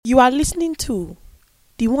You are listening to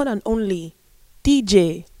the one and only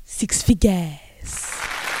DJ Six Figures.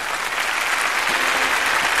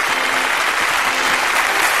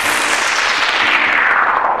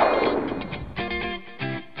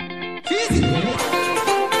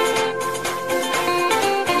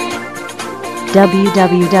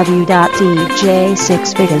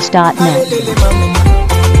 www.dj6figures.net.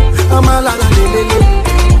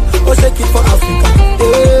 Oh, shake it for Africa.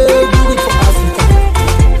 Hey, do it for Africa.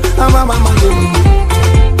 Mama,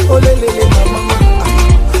 oh, lele, mama.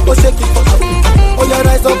 Oh, shake it for Africa. Oh, you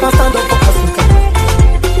rise up and stand up for Africa.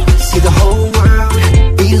 See the whole world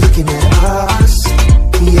be looking at us,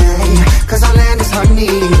 yeah. Cause our land is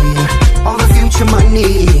honey, all the future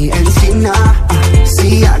money. And see now,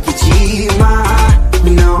 see Akijima.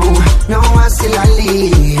 No,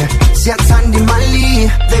 Asilali. See Atandi Mali.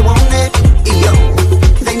 They want it, yo.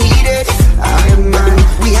 They need it, man,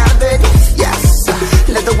 we have it, yes.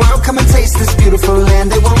 Let the world come and taste this beautiful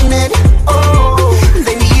land. They want it, oh,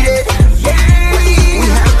 they need it, yeah. We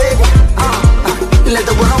have it, let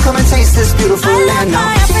the world come and taste this beautiful land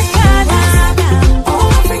now.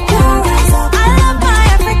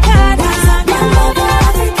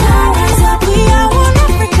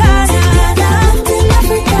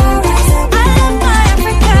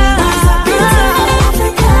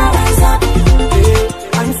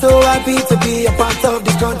 To be a part of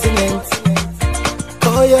this continent.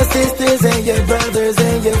 Call your sisters and your brothers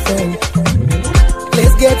and your friends.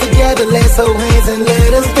 Let's get together, let's hold hands and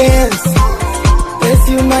let us dance. Let's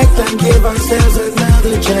unite and give ourselves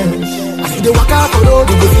another chance. I see the walk out for road,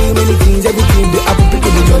 you see many things, everything, the apple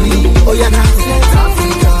picking the jolly. Oh yeah, now let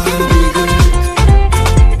Africa be good.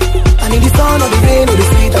 And in the sun or the rain or the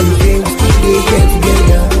street or the game, we still get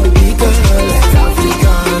together. Because let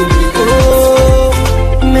Africa be good.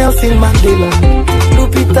 Nelson Mandela,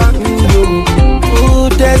 Lupita Nyong'o,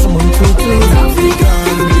 Desmond Tutu,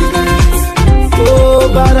 African leaders. Oh,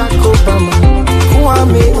 Barack Obama,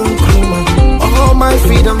 Kwame Nkrumah, all my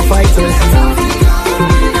freedom fighters.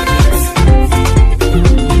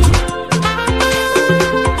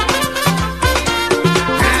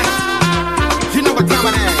 You know what time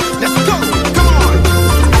it is? Let's go, come on.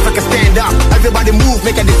 Africa stand up, everybody move,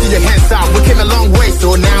 make a see your hands up. We came a long way,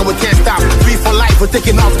 so now we can't stop. Free for life, we're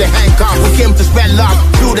taking off the handcuff. We came to spread love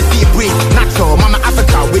through the sea breeze. Natural, Mama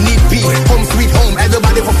Africa, we need peace. Home sweet home,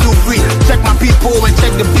 everybody for feel free. Check my people and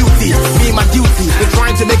check the beauty. Me my duty, we're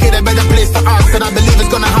trying to make it a better place for us. And I believe it's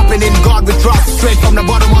gonna happen in God we trust. Straight from the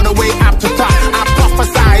bottom all the way up to top. I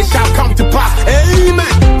prophesy, it shall come to pass.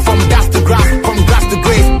 Amen. From dust to grass, from grass to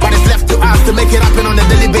grace. But it's left to us to make it happen on a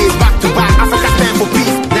daily basis. Back to back, Africa stand for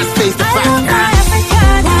peace. Let's face the fact.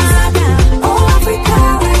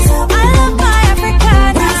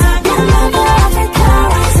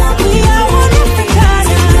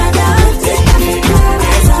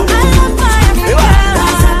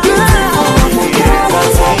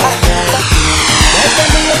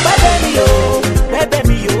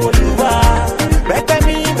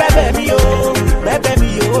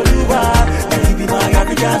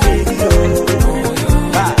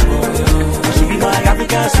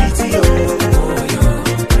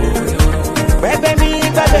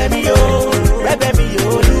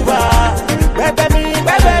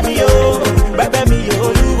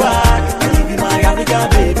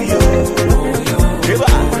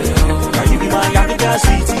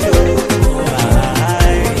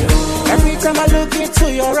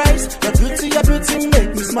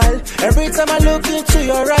 Every time I look into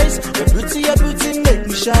your eyes, your beauty make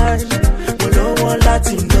me shine. But no one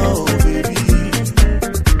Latin, no, baby.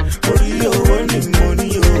 Money,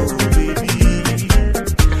 baby.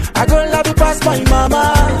 I go love you past my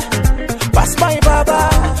mama, past my baba.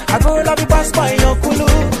 I go love you past my uncle,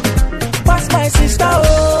 past my sister,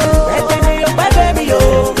 oh. Baby me, oh, baby me,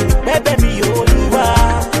 oh, Luwa.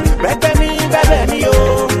 Baby me, oh,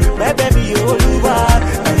 Luwa.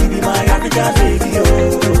 Now you be my African baby, oh.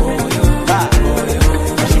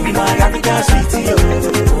 Sweetie, oh.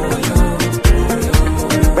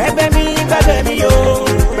 Baby me, oh,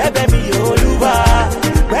 Luwa.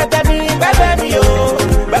 Baby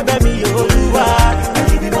me, oh, Luwa. Now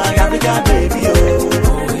you be my African baby, oh.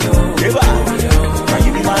 Now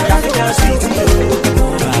you be my African sweetie, oh.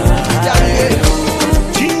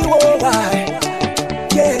 G-O-Y,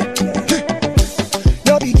 yeah.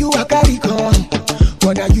 No be you a carry come,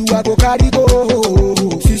 but now you a go carry go.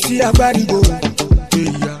 Sisi a carry go.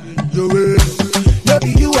 No be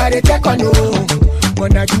you are the tech on no,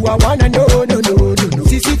 but now you are wanna no.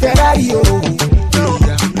 Sisi Ferrari, oh,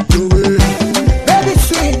 baby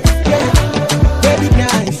sweet, yeah, baby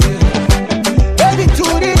nice, yeah. Baby to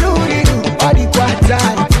the all the quarter.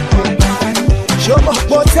 Show me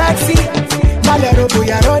more taxi, Malero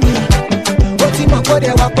Boyaroni. What in my body,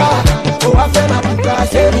 wapa? Oh, I feel my puka,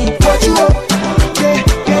 say me. What you want?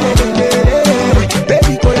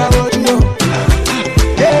 Baby, boy, I want you.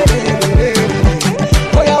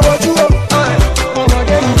 Boy, I want you.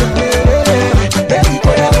 Baby,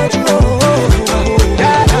 boy, I want you.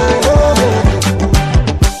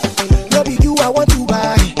 No be you I want to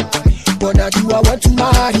buy, but not you I want to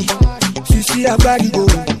marry. You see a body go.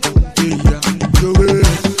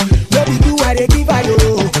 No be you I dey give I yo,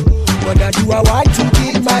 but not you I want to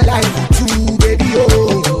give my life to, baby, oh.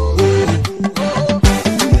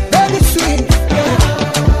 Baby sweet,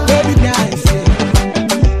 baby nice,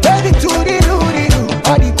 baby do all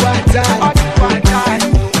the quanta.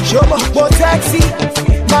 Show me more taxi,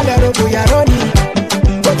 Malero Boyaroni.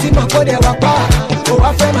 But in my body wapa, oh I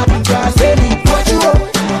feel my puka, say me. What you want?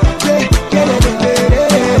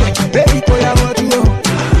 Baby boy I want you.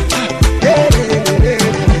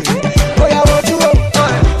 Boy I want you.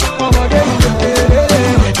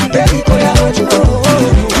 Baby boy I want you.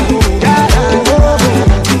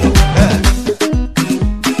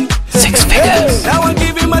 Six figures. Now I'm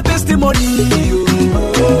giving my testimony.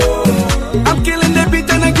 I'm killing the beat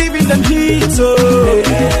and I'm giving them heat. So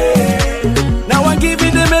now I'm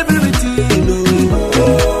giving them everything.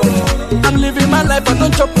 I'm living my life, I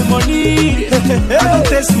don't chop money. I don't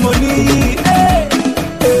taste money.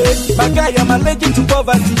 My guy, I'm allergic to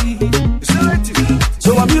poverty.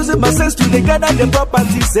 So I'm using my sense to gather the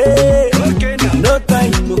properties. No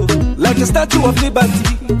time, no. Like a statue of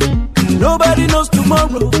liberty. Nobody knows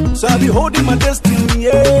tomorrow, so I'll be holding my destiny,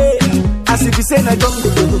 yeah. As if you say I don't go,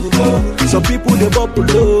 some people they bubble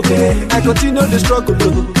low. I continue the struggle,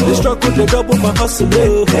 they double my hustle,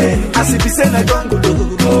 as if you say I don't go,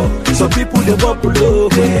 some people they bubble low.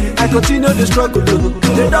 I continue the struggle,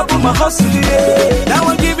 they double my hustle, yeah. Now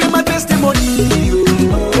I'm giving my testimony,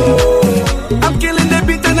 I'm killing the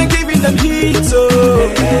beat and I'm giving them heat, so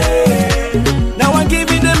now I'm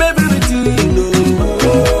giving them everything,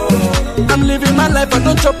 I'm living my life, I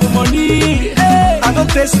don't chop money, I don't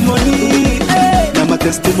taste money. Now my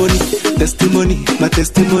testimony, my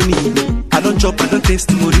testimony. I don't chop, I don't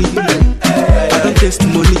taste money. I don't taste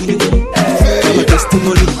money. Now my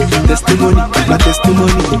testimony, my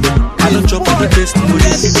testimony. I don't chop, I don't taste money.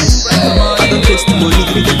 I don't taste money.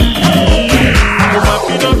 Oh my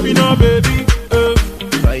pino, baby.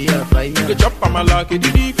 Fire. You chop on my lucky,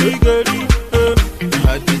 did you figure it?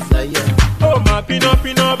 I desire. Oh my pino,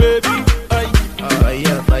 baby.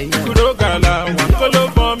 Kudogala, one color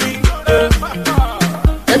for me.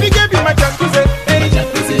 Let me give you my jacuzzi,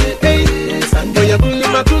 Sango, you're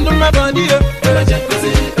pulling my tune on my body,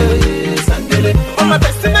 oh my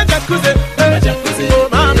best in my jacuzzi, oh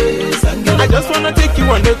mama, I just wanna take you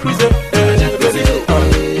on the cruise,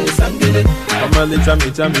 Oma lita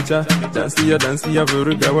micha, dance ya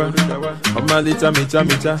vurugawa. Oma lita micha,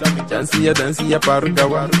 dance ya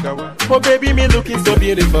parugawa. Oh baby, me looking so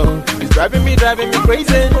beautiful, it's driving me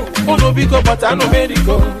crazy. Oh no biko, but I know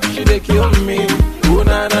medical. She dey kill me, oh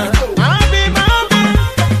na na.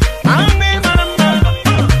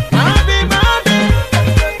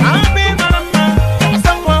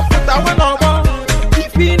 Someone put that one on.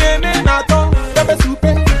 If he name it nato, bebe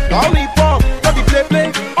soupe, lollipop, baby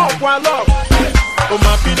play, oh one love. Oh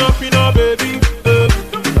my pino, baby,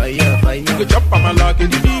 fire. You go chop on my lucky,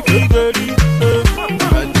 you be biggie,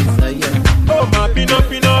 oh my pino,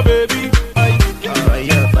 baby,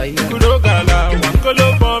 fire. Kudogala, one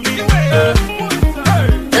color for me,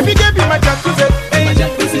 let me give you my jacuzzi,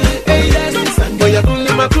 oh you're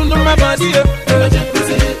pulling my tune on my body, oh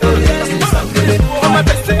my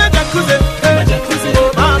best in the jacuzzi,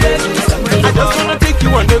 oh mama, I just wanna take you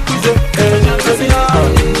on the cruise,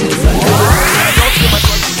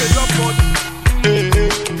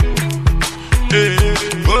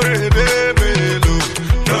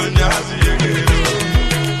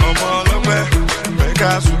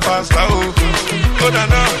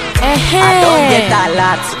 I don't get a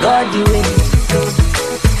lot, God the way.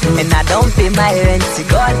 And I don't pay my rent,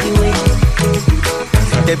 God the way.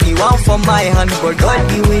 There be one for my hand, but God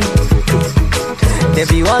the way. There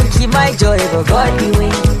be one keep my joy, but God the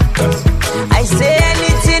way. I say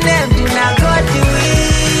anything them do, now God the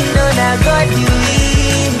way. No, now God the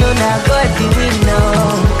way. No, now God the way, no.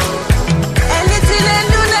 Anything them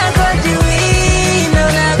do, now God the way. No,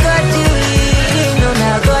 now God the way. No,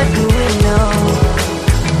 now God the way, no.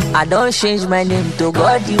 I don't change my name to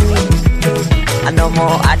God the way. And no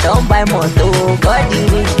more, I don't buy more to God the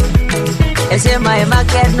way. They say my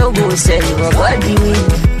market no go sell, but God the way.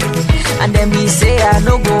 And then me say I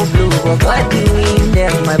no go blue, but God the way.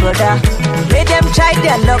 Them my brother, let them try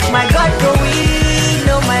their luck, my God go win.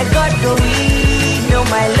 my God go win, no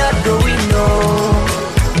my Lord go win, no.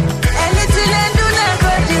 Anything I do, not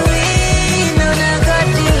God do win, no not God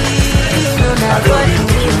do win, no not God do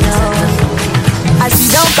win, no. I see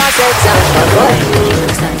don't pass exam, but God do win.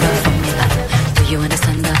 Do you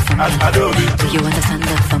understand that from me? Do you understand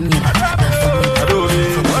that from me?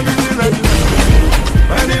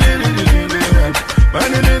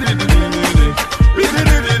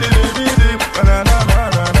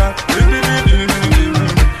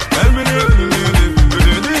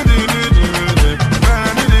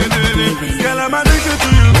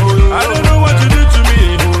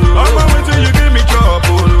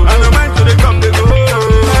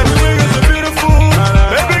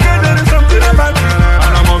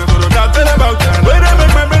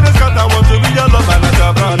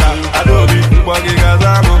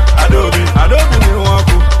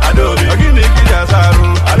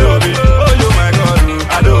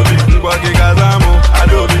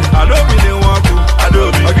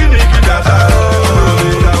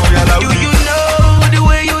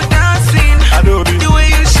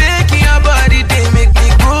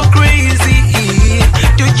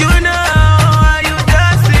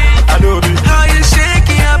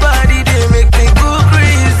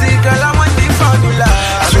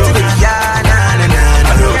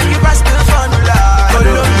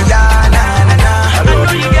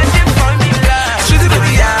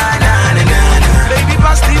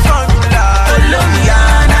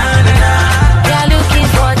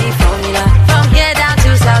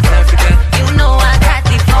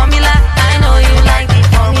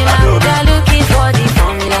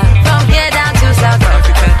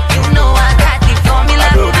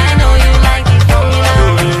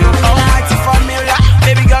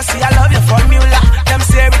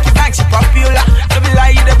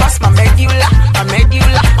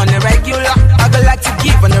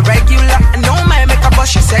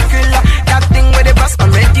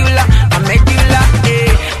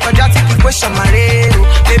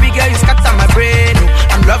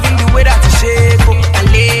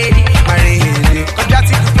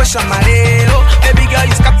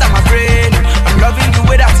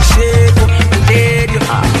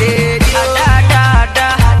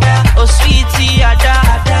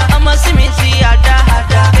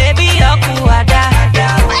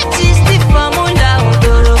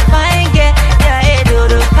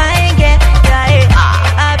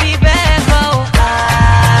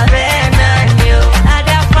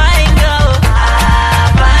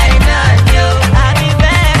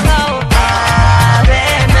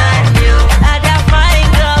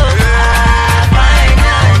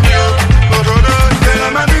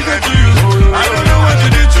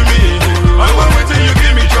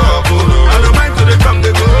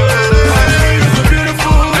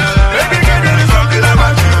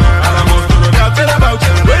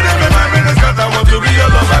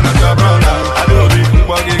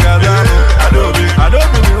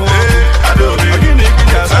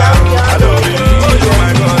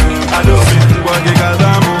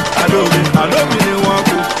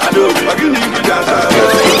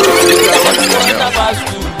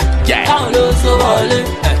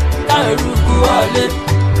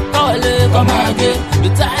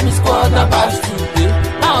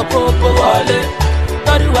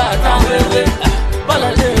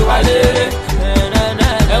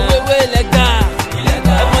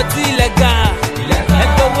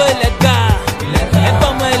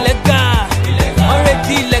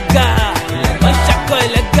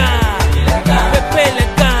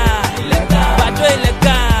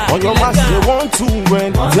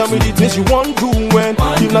 Tell me the things you want to when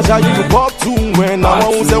Keep na shy you pop to when I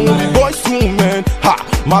won't say won't be boys to men Ha,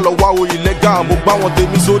 malo wa o illegal Mo ba won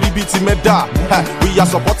temi sori bi ti meda We are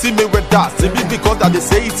supporting me with that Simply because that they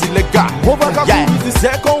say it's illegal Overcome is the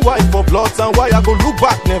second wife of Lord and why I go look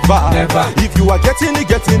back never If you are getting it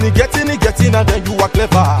and then you are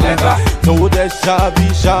clever No there shall be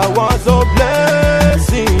showers of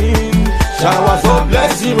blessing Showers of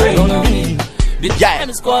blessing rain on me The time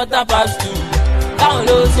is 2:15 Down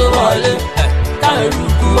low so wale, down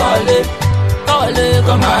ruku wale, wale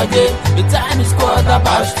come again. The time is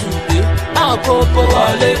 2:15. Now popo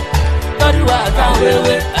wale, don't walk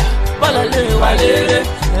away, wale wale,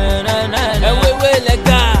 we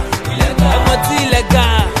lega, moti lega,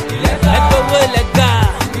 we lega,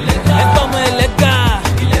 come lega,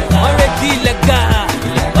 already lega,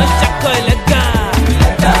 shako lega,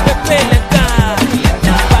 pepe lega,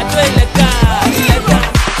 badwe lega.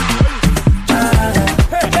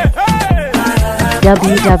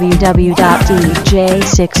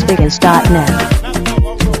 www.dj6figures.net.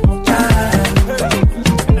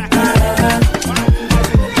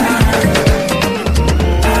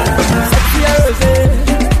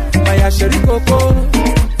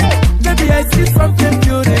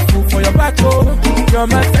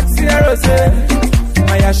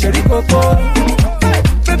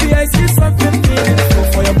 I see something meaningful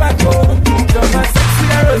for your back, oh. You're my sexy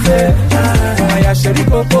rose, my asheri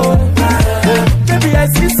coco. Baby, I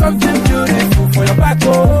see something beautiful for your back,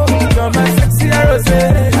 oh. You're my sexy rose,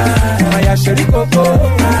 my asheri coco.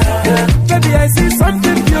 Baby, I see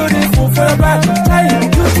something beautiful for your back. Hey,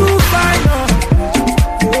 you too fine, oh.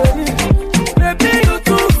 Baby, you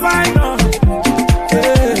too fine, oh.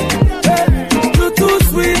 You too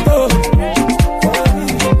sweet, oh.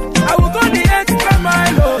 I will go the extra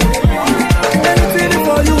mile, oh. Anything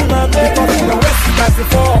for you, my baby. Your waist is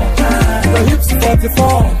 34, your hips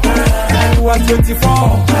 44, you are 24.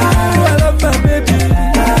 I love my baby.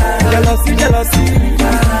 Jealousy, jealousy.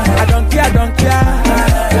 I don't care, I don't care.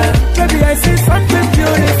 Baby, I see something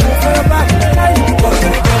beautiful for your back.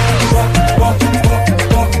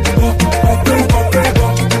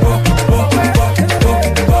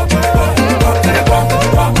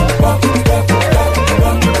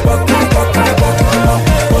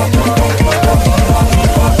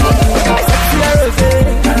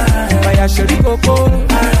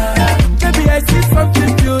 Baby, I see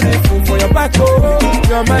something beautiful for your back, oh.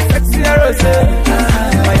 You're my sexy rose,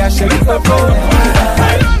 my asheri coco.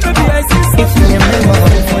 Baby, I see something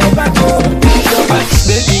beautiful for your back, oh.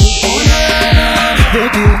 Baby, oh na na,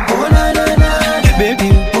 baby, oh na na na, baby,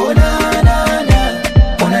 oh na na na,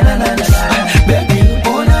 oh na na na na, baby,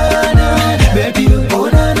 oh na na, baby, oh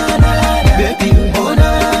na na na, baby, oh na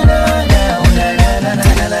na na, oh na na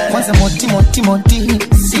na na. Kwanza moti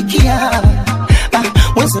sikia.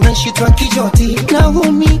 Once then she took kijoti na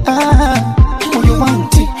umia moyo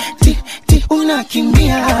wangu ti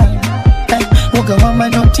unakimbia woga wa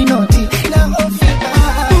manoti na ofia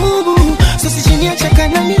sisi chini ya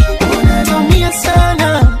chakanani unatumia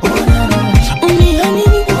sana unihani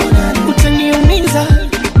utaniumiza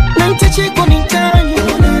na nitachekwa mitani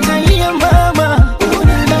utalia mama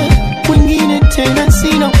wengine tena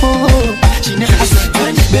sina po chini ya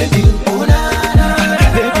baby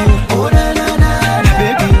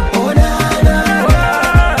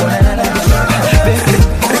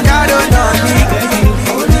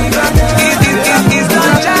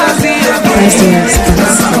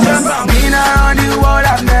Been around the world,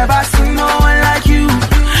 I've never seen no one like you.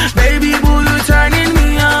 Baby boo, you turning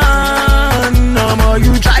me on. No more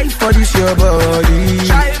you try for this your body.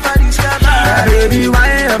 Yeah, baby, why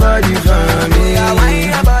your body for me?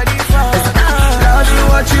 Love you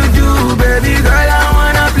what you do, baby girl, I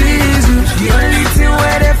wanna please you. The only thing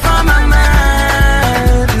where they from my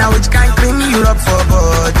mind. Now which can clean you up for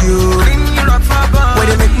body. Where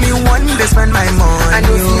they make me want to spend my money. I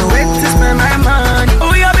know you wait to spend my money.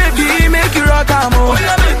 Oh yeah, baby, make you rock, amo. Oh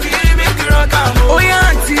yeah, baby, make you rock, amo. Oh yeah,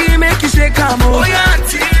 auntie, make you shake, amo. Oh yeah,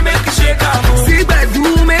 auntie, make you shake, amo. See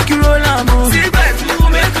bedu, make you roll, amo. See bedu,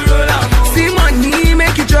 make you roll, amo. See money,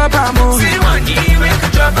 make you drop, amo. See money, make you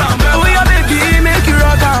drop, amo. Oh yeah, baby, make you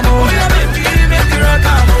rock, amo. Oh yeah, baby, make you rock,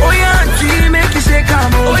 amo. Oh yeah, auntie, make you shake,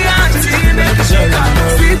 amo. Oh yeah, auntie, make you shake, amo.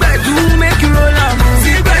 See bedu, make you roll, amo.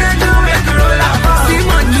 See bedu, make you roll, amo. See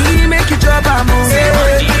money, make you drop, amo. See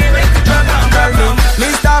money, make you drop, amo.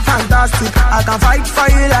 Mr. Fantastic, I can fight for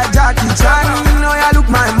you like Jackie Chan. You know you look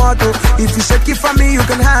my motto. If you shake it for me, you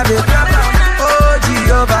can have it. Oh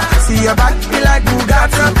Jehovah, see your back be like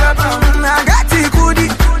Bugatti. I got it, goodie.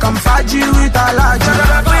 Come faji with a large.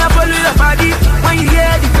 When you follow your body, when you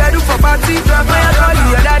hear the pedal for party. When you call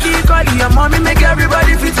your daddy, call your mommy, make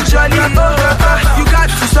everybody feel to jolly. You got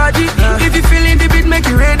to study. If you feeling the beat, make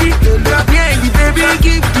you ready. Yeah, the baby,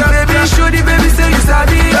 give the baby, show the baby, say you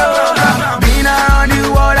sabi. Been around the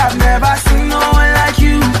world, I've never seen no one like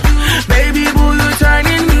you. Baby boo, you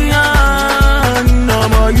turning me on. No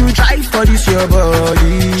more you try for this your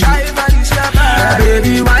body. Yeah,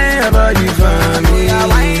 baby, why your body for me?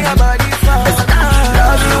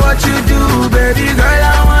 Love you what you do, baby girl,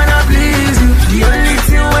 I wanna please you. The only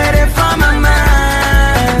thing where they from my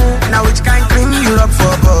mind. Now which can clean you up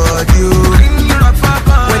for body.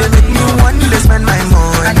 Where they make me want to spend my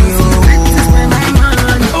money.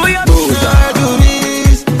 Oh yeah, do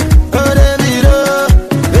this. Oh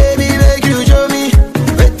baby, make you show me.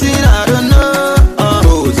 Waiting, I don't know.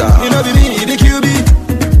 You know be me, the QB.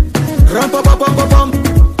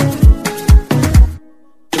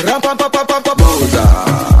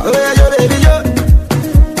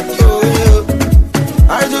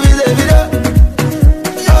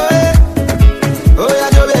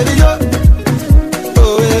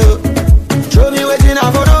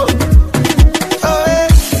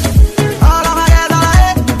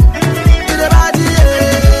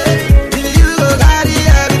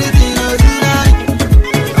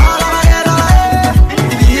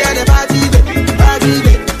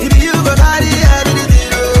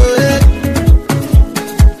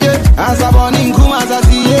 Asaboni Kumasa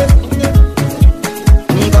see.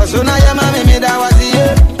 Kasuna Yama me that was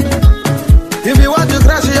here. If you want to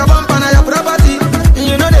crash your bumper and your property,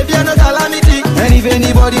 you know they fear no calamity. And if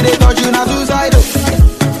anybody they touch you, not suicidal.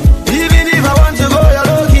 Even if I want to go, you're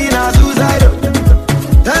low key, not suicidal.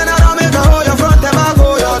 Then I don't make a hole, your front and back,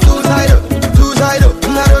 go, you're suicidal. Suicidal.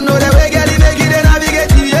 I don't know the way, girl, you make it, they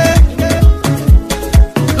navigate you, yeah.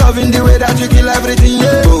 Loving the way that you kill everything,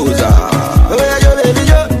 yeah. Oh, yeah, yo, baby,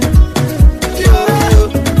 yo.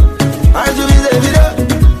 Aren't you busy, baby, yo?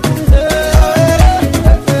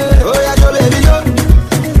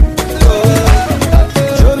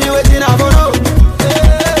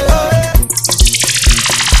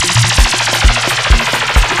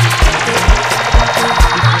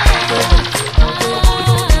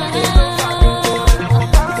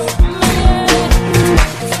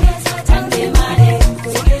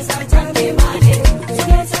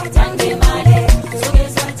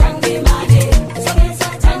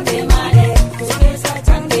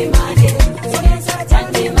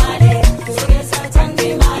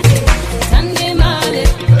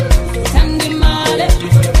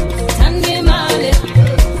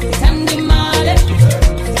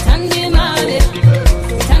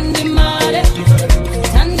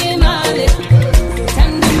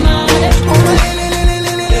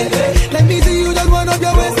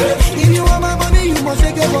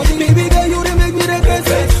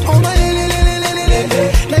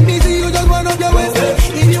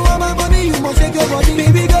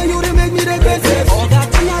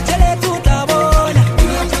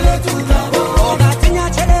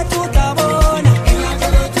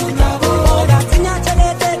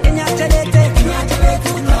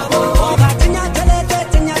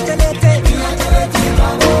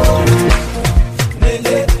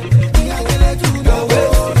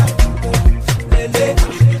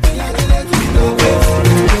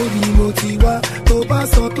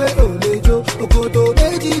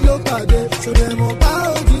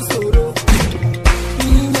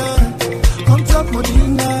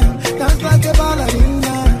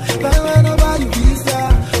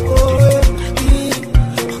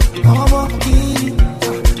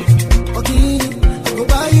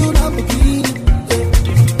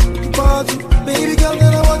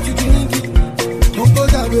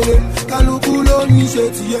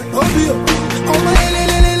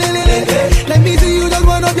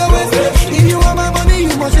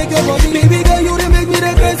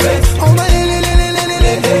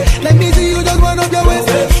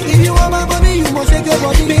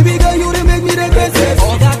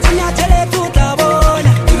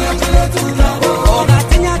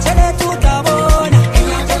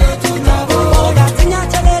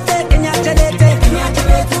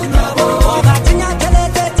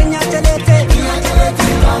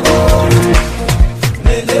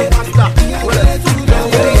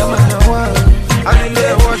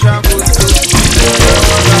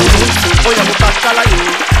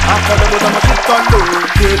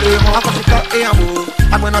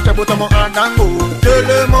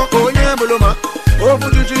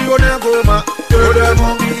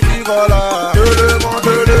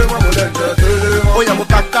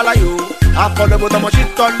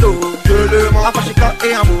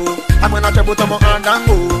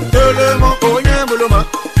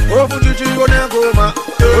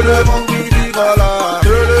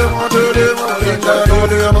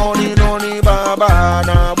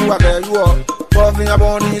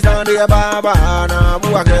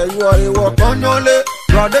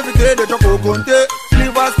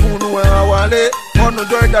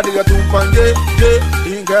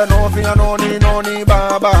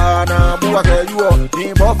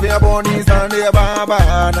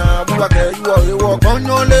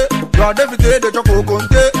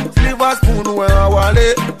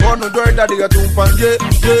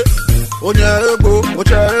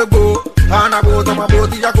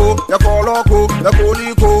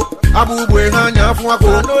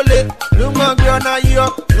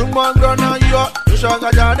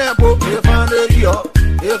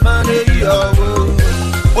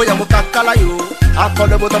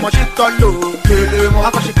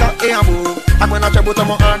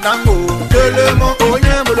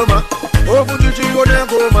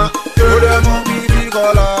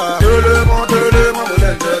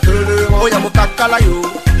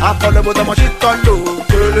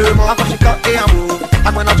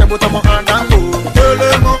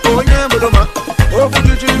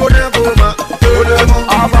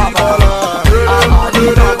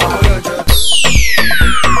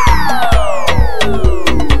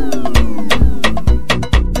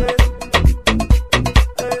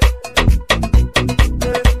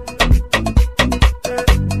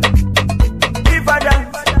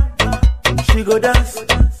 go dance.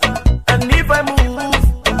 And if I move,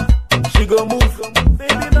 she go move.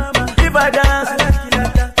 Baby mama, if I dance, I like you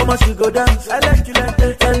like that. Mama, she go dance, I like you like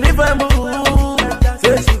that. And if I move,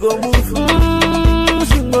 say she go move.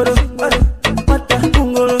 Shingoro, mata,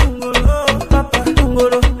 tungoro, papa,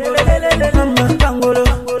 tungoro, mama, tangoro,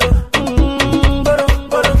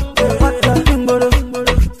 mata, tungoro,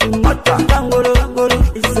 mata, tangoro,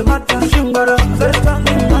 it's a mata, shingoro,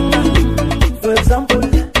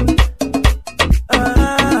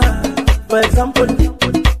 for example,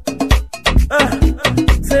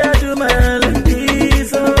 say I do my like this,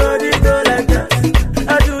 somebody go like that. I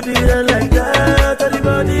do the hair like that,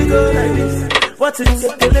 everybody go like this. What's it?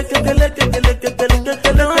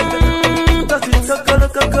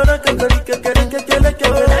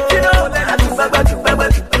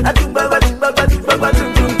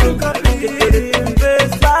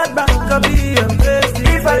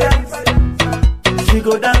 She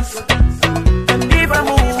go dance, and if I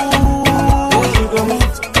move, she go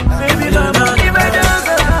move. Baby, mama, if I dance,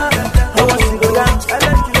 I want she go dance. I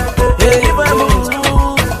like you like that. If I move,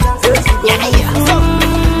 she go move.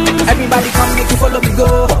 Everybody come, make you follow me, go.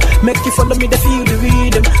 Make you follow me, to feel the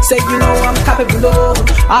rhythm. Say you know I'm capable, oh.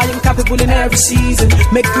 I am capable in every season.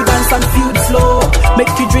 Make you dance and feel the flow. Make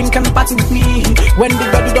you drink and party with me. When the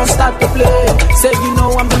body don't start to play, say you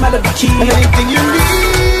know I'm the melody key. Anything you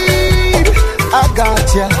need, I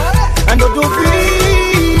got ya. And don't do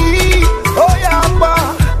free. Oh yeah,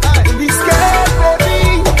 don't be scared,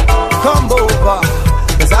 baby. Come over.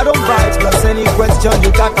 Cause I don't bite. Plus any question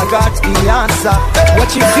you got, I got the answer. What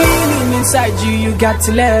you feeling inside you got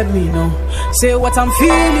to let me know. Say what I'm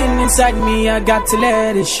feeling inside me, I got to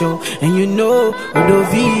let it show. And you know, I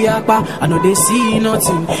know they see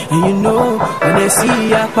nothing. And you know, when they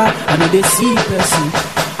see I know they see person.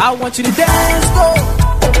 I want you to dance, go.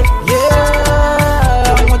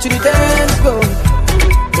 Yeah, I want you to dance, go.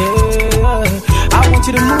 Yeah, I want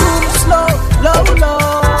you to move slow, low,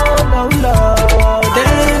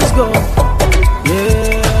 dance, go.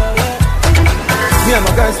 Yeah. Me and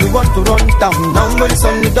my guys, we want to run down. Now when the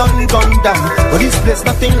sun is done, gone down. But this place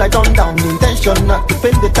nothing like on down. The intention not to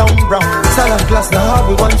paint the town brown. Silent class, now how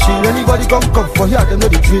we want chill. Anybody come for here, they know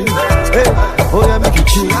the drill. Hey, oh yeah, make it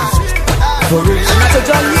chill. For real. And that's a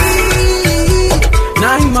jolly,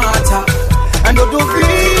 now he matter. And don't do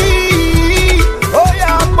free. Oh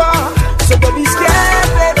yeah, so don't be scared,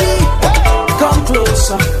 baby. Come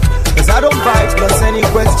closer. Cause I don't bite, plus any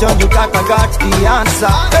question you got, I got the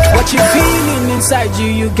answer. What you feeling inside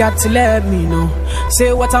you got to let me know.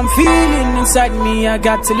 Say what I'm feeling inside me, I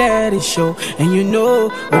got to let it show. And you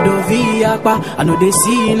know, I know they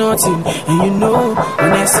see nothing. And you know,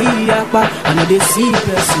 when I see I know they see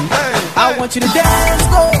person. I want you to dance,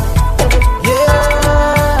 go.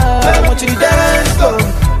 Yeah, I want you to dance, go.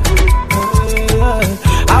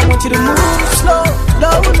 I want you to move slow,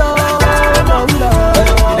 low.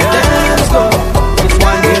 Dance, go. It's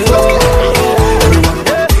one day slow.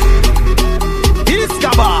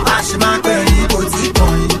 Discover. Ashimakweni koti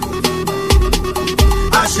coin.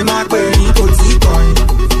 Ashimakweni koti coin.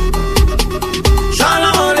 Shala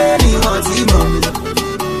ole ni wọ́n ti mọ̀ mi.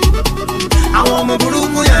 Àwọn ọmọ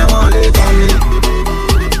burúkú yẹn wọ́n lè tàn mí.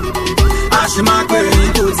 Ashimakweni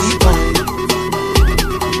koti coin.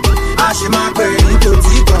 Ashimakweni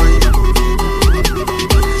koti coin.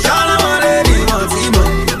 Shala ole ni wọ́n ti mọ̀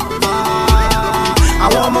mi.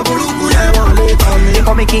 Àwọn ọmọ burúkú yẹn wọ́n lè tàn mí. They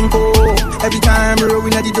call me King Cole. Every time we roll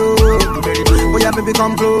in at the door. Oh yeah, baby,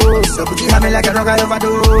 come close. Put you have me like a drug, I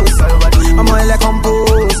overdose. I'm on like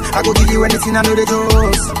compose. I go give you anything, I know the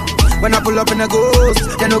toast. When I pull up in a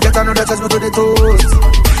ghost, then no get another touch, but to the toast.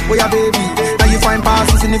 Oh yeah, baby, now you find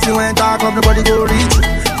passes, and if you ain't talk up, nobody go reach you.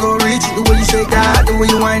 Go reach you. The way you shake that, the way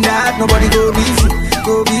you wind that, nobody go beat you.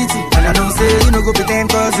 Go beat you. And I don't say, you know, go pretend,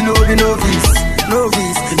 cause you know the novice.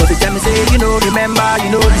 Novice. You know the time me say, you know, remember, you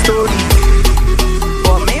know the story.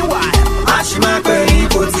 But meanwhile, Ashimakweni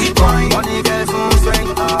koti coin. Money gets on swing.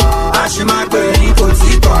 Ashimakweni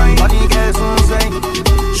koti coin. Money gets on swing.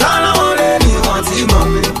 Shala ole ni wọ́n ti mọ̀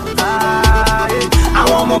mi.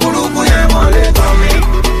 Àwọn ọmọ burúkú yẹn wọ́n lè tàn mí.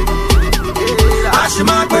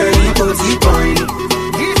 Ashimakweni koti coin.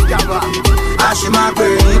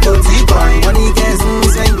 Ashimakweni koti coin. Money gets on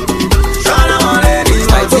swing. Shala ole ni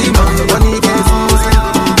wọ́n ti mọ̀ mi. Money gets on swing.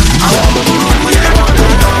 Àwọn ọmọ burúkú yẹn wọ́n lè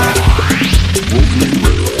tàn mí.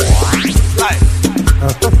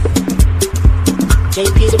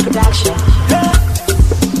 JP's production.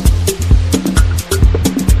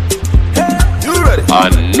 You ready? I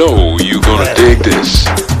know you're gonna dig this.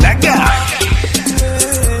 That guy.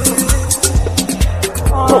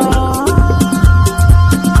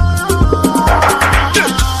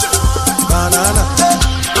 Banana.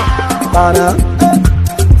 banana,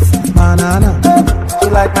 banana. She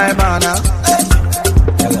like my banana.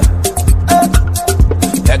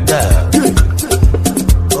 That girl.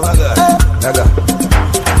 Oh my God. That girl.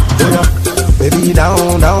 Baby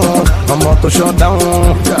down, down, I'm about to shut down.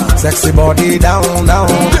 Sexy body down,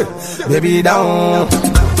 down. Baby down,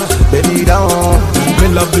 baby down. Me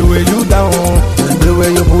love the way you down, the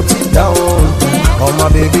way you put it down. Oh my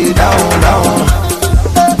baby down, down.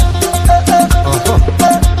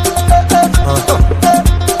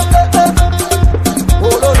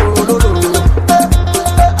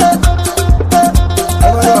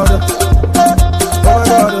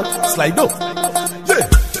 Slide up.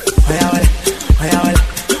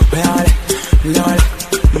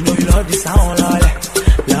 You know you love the sound, lolly.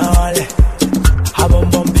 Have a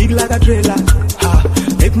bum big like a trailer.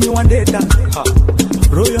 Make me one data.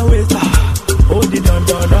 Roll your waist. Hold it down.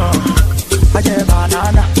 I get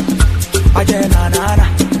banana. I get banana.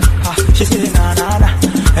 She say banana.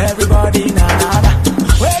 Everybody banana.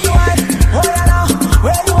 Where you at? Where you now?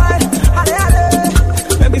 Where you at? Ale.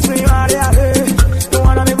 Baby free ale. Don't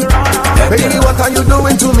wanna make me run. Baby, what are you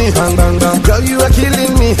doing to me? Bang, bang, bang. Girl, you are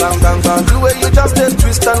killing me. Bang, bang, bang. The way you just did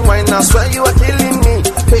twist and whine, I swear you are killing me.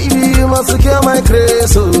 Baby, you must secure my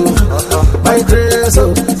craze, oh. My craze,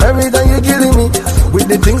 oh. Every time you're killing me with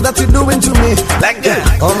the things that you're doing to me. Like that.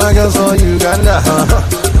 Oh my girls for Uganda,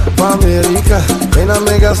 for America, and I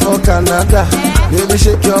make us for Canada. Baby,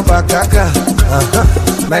 shake your back,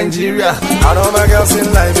 Nigeria, I know my girls in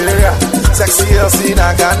Liberia. Sexy girls in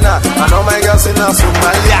Ghana, I know my girls in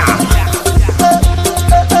Somalia.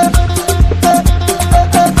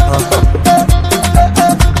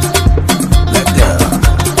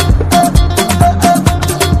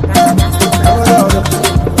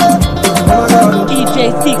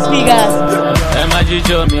 DJ Six Figures. Emma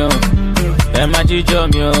Jomio, Emma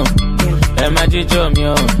Jomio, Emma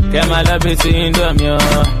Jomio, Kema Labi Sindomio,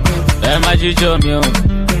 Emma Jomio,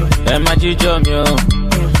 Emma Jomio,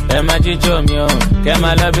 Emma Jomio,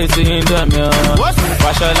 Kema Labi Sindomio,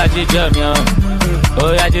 Washola Jomio,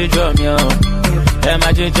 Oya Jomio,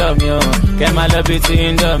 Emma Jomio, Kema Labi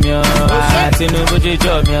Sindomio, Tinubu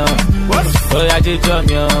Jomio, Oya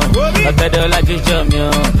Jomio, Otedola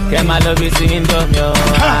Jomio, Kema Labi Sindomio.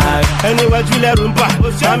 Anyway, Julia Rumba,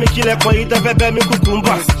 Sammy Killer Koita Bebe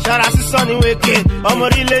Kukumba, Sharasi Sonny Wake,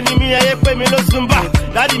 Omorile Nimi, Ayepemi no Zumba,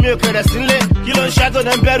 Daddy Milk Resile, Kilo Shadow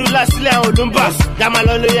and Berula Sila Olumba,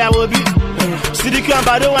 Yamalolo Yawobi, Sidiki and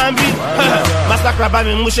Bado Ambi, Massacre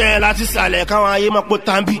Bami Musha Latisale, Kawa Yema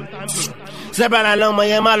Potambi, Sebana Loma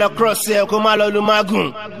Yamala Cross, Komalo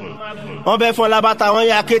Lumagun, Obe for Labata, one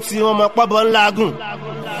Yaketi, Oma Pabon Lagoon.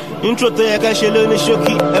 Intro to Yakashelo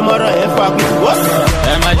Nishoki, Emora Efaku.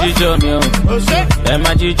 Emma Jomio,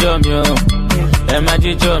 Emma Jomio, Emma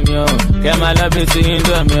Jomio, Kema Labi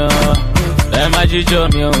Sindomio, Emma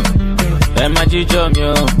Jomio, Emma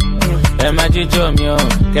Jomio, Emma Jomio,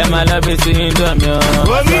 Kema Labi Sindomio,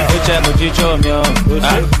 Echemo Jomio,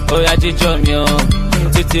 Oya Jomio,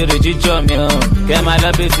 Titiri Jomio, Kema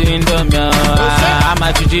Labi Sindomio,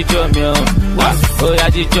 Amaju Jomio, Oya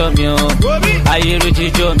Jomio, Ayiru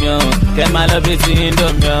Jomio, Kema Labi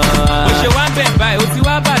Sindomio. Ṣé wá bẹ̀ báyìí, ó ti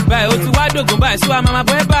wá bad báyìí, ó ti wá dògùn báyìí, sọ àmàmà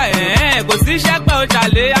bọ́ ẹ báyìí, kò sí iṣẹ́ pẹ́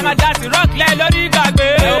òjàlé, a máa dá sí rock lẹ́ lórí ìgbàgbé.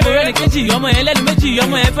 Ọmọbìnrin ní kejì, ọmọ yẹn lẹ́nu méjì,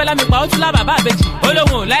 ọmọ yẹn fẹ́ lámi pa, ó tún lá bàbá àbèjì. Ó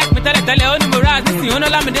lóun ò láìpẹ́ tẹ́lẹ̀tẹ́lẹ̀, ó ní mo rà nísìnyí, ó ná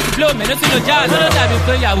lámìdé ti blow mẹ́nu tí lo jazz. Wọ́n ló dàbí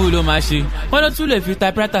pé ìyàwó ló máa ṣe, wọ́n ló tún lè fi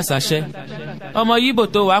typewriter ṣàṣẹ. Ọmọ Yíbò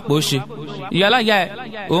tó wàá pò ṣe, ìyálàyà ẹ̀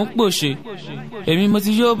òun pò ṣe. Èmi mo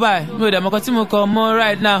ti yóò báyìí, mi ò dẹ̀ mọ́kàn tí mo kọ mọ́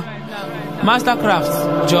right now. Mastercraft,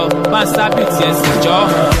 jọ, máa sábì tiẹ̀ sí jọ.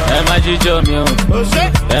 Emma Jomio,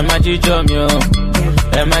 Emma Jomio,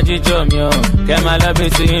 Emma Jomio, Kema Labi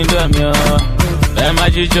Sindomio, Emma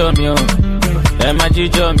Jomio, Emma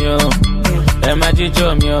Jomio, Emma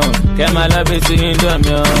Jomio, Kema Labi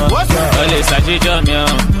Sindomio, Olisa Jomio,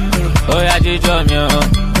 Oya Jomio,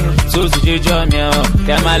 Susu Jomio,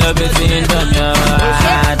 Kema Labi Sindomio,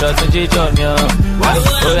 Dotun Jomio,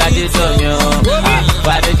 Oya Jomio,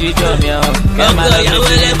 Fade Jomio, Kema Labi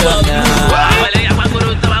Sindomio.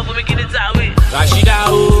 Rashida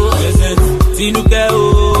o, Tinuke o,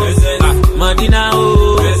 Madina o,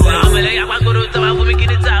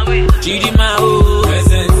 Chidima o,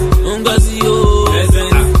 Ngozi o,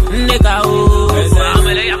 Nneka o,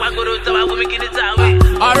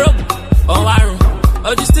 Ọ̀rọ̀ ọ̀warùn,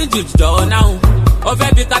 ojú stíjù jọ̀ọ́ náà. Ó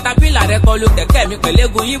fẹ́ bí katapila rẹ kọlu kẹ̀kẹ́ mi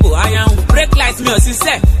pẹ̀lẹ́gùn yìbò ayáhùn. Brake light mi ò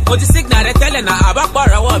ṣiṣẹ́, mo ti signal rẹ tẹ́lẹ̀ náà àbápọ̀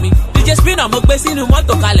rọwọ́ mi. DJ Spinner mo gbé sínú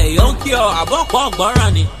mọ́tò kalẹ̀ yóò ń kí ọ àbọ̀pọ̀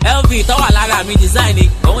ọ̀gbọ́ràn ni. LV tọ́wà lára mi design ni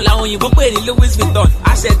òun làwọn òyìnbó pè ní Louis Vuitton.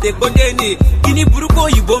 Aṣẹ̀tẹ̀ kódé ni kíní burúkú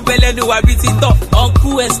òyìnbó ń bẹ lẹ́nu wa bíi ti tọ̀.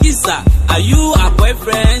 Uncle Eskisa, are you our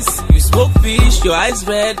boyfriends? You smoke fish, your eyes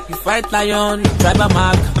red, you fight lion, you tribal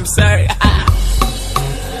mark. I'm sorry.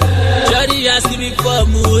 Shorty asking me for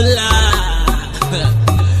moolah.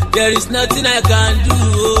 There is nothing I can do.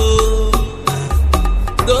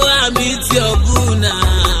 Go and meet your buna.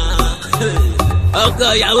 Ọkọ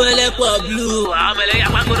ìyàwó ẹlẹ́pọ̀ blue. Àwọn ọmọ ẹlẹ́yà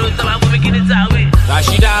pàkóró tó máa ń fún mi kí ní tàwé.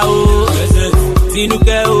 Rashida o,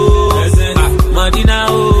 Tinúkẹ́ o, Madina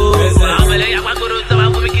o. Àwọn ọmọ ẹlẹ́yà pàkóró tó máa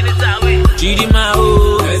ń fún mi kí ní tàwé. Chidima o,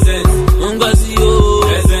 Ngozi o,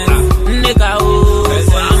 Nneka o.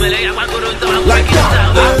 Àwọn ọmọ ẹlẹ́yà pàkóró tó máa ń fún mi kí ní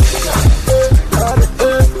tàwé.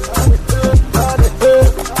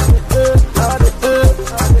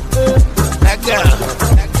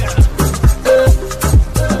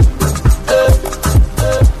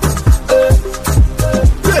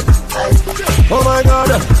 Oh my God,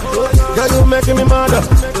 girl, you making me mad.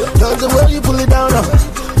 Girl, the way you pull it down,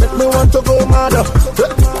 make me want to go mad.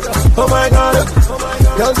 Oh my God,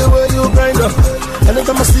 girl, the way you grind up.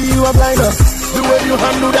 Anytime I see you, I'm blind. The way you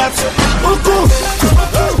handle that, oh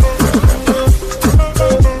cool.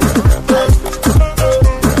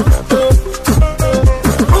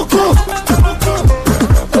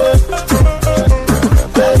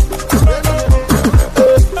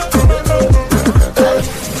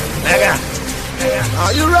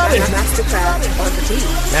 Are you ready? Mastercraft on the beat.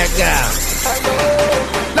 Let go.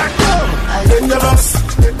 Dangerous.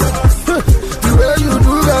 The way you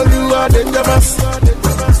do, girl, you are dangerous.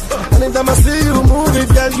 Anytime I see you move it,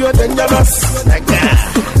 girl, you are dangerous. Let go.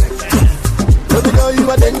 Baby girl, you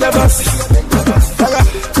are dangerous.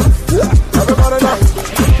 Everybody now.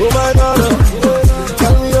 Oh my God.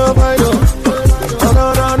 Tell me your mind. Oh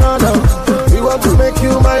no. We want to make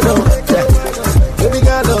you mine. Baby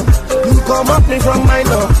girl, you come up me from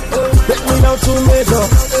minor. Take me down to major.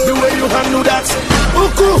 The way you handle that.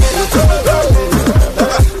 Cool.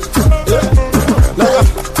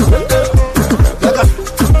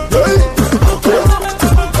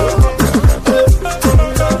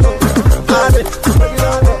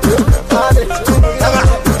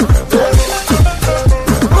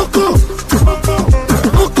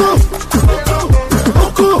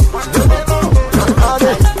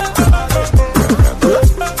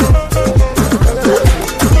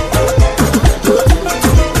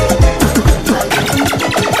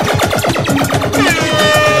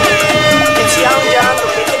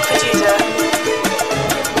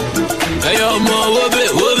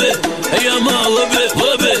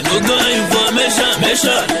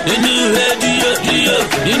 Nínú rédíò,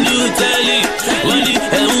 nínú tẹ́lì, wọ́n ní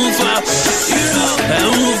ẹ̀hún fa,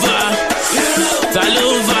 ta ló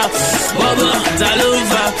ń fa, bọ́bọ̀, ta ló ń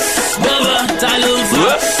fa,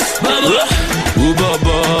 bọ́bọ̀. Ó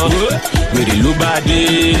bọ̀bọ̀, wèrè ló bá dé.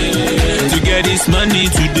 To get this money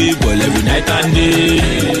today, but every night and day.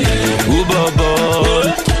 Ó bọ̀bọ̀,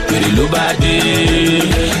 wèrè ló bá dé.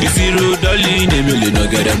 Ìṣirò dọ́lì ni mi lè nà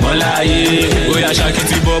gẹ̀rẹ̀ mọ́ láyé. Ó yá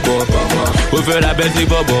ṣákìtì bọ̀bọ̀. Ó fẹ́ ra Bentley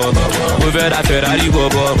bọ̀bọ̀, ó fẹ́ ra Ferrari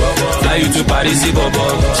bọ̀bọ̀, fly you to Paris bọ̀bọ̀,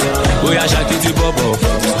 ó yá ṣàkìtì bọ̀bọ̀,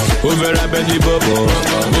 ó fẹ́ ra Bentley bọ̀bọ̀,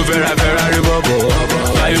 ó fẹ́ ra Ferrari bọ̀bọ̀,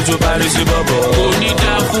 fly you to Paris bọ̀bọ̀. Kò ní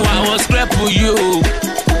dá fún àwọn scrap yìí o,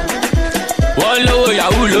 wọ́n lówó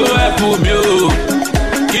yahoo ló ẹ̀pù mi o,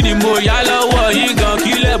 kí ni mo yá lọ́wọ́ yín gan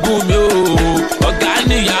kí lẹ́bù mi o, ọ̀gá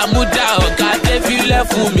nìyá mú dá ọ̀gá tẹ́ fílẹ̀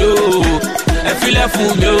fún mi o. ẹ filẹ̀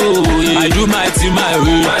fún mi o. I do my thing my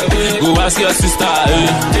way. Go ask your sister.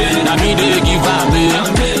 Na me dey give am me.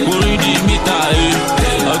 Orin di mita.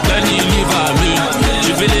 Ọ̀gbẹ́ni liver me.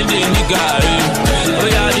 She feeling the nigga.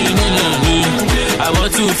 Oya di nínú mi. I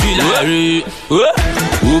want to feel like.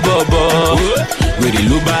 Ó bọ̀bọ̀. Wèrè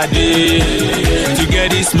ló bá dé. To get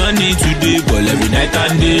this money today, but every night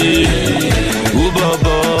and day. Ó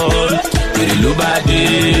bọ̀bọ̀. Wèrè ló bá dé.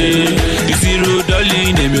 Ìṣirò dọ́lì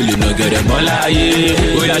ní mi ò lè nà gẹ̀rẹ̀ mọ́ láyé.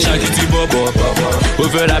 Ó yá ṣàkìtì bọ̀bọ̀. Ó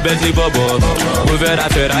fẹ́ ra Bentley bọ̀bọ̀. Ó fẹ́ ra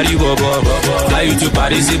Ferrari bọ̀bọ̀. Fly you to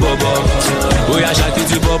Paris bọ̀bọ̀. Ó yá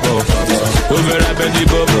ṣàkìtì bọ̀bọ̀. Ó fẹ́ ra Bentley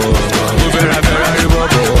bọ̀bọ̀. Ó fẹ́ ra Ferrari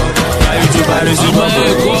bọ̀bọ̀. Fly you to Paris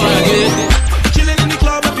bọ̀bọ̀.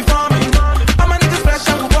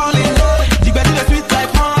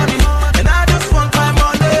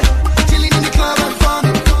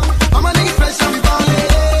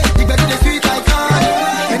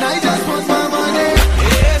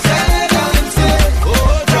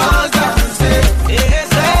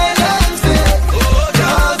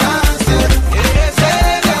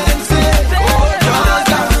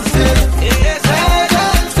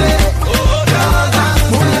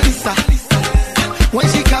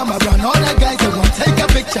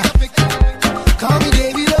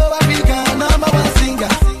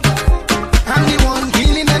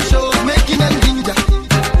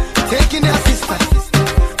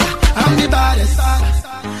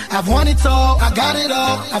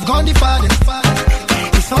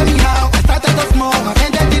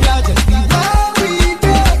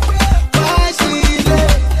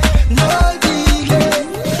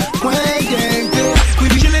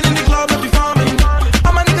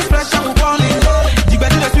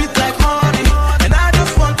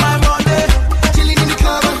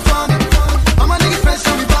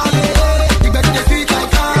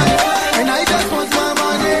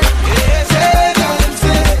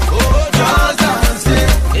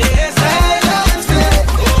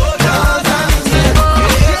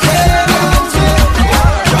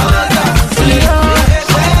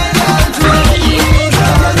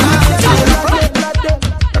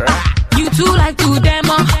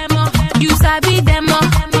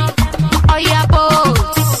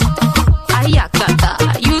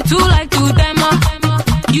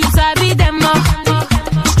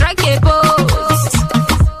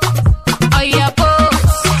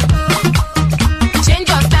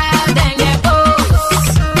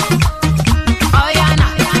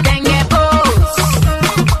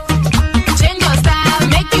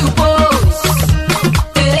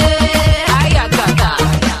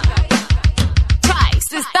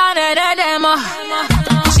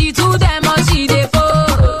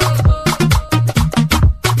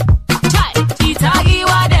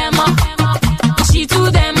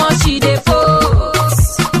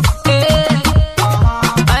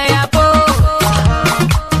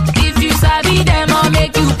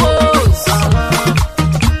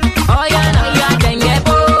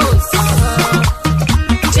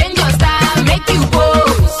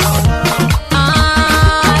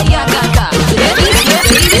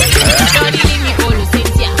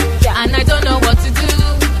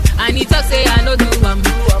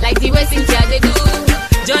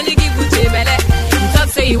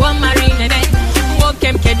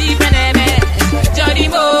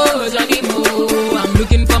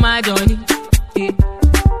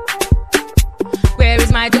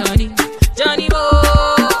 my Johnny? Johnny Mo.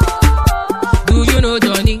 Do you know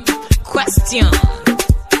Johnny? Question.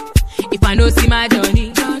 If I know see my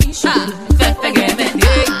Johnny, I'm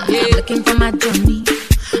looking for my Johnny.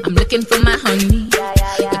 I'm looking for my honey.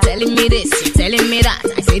 You're telling me this, you're telling me that.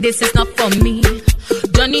 I say this is not for me.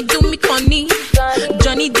 Johnny do me conny.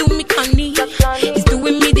 Johnny do me conny. He's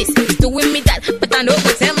doing me this, he's doing me that. But I know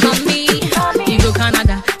what's him on me. He go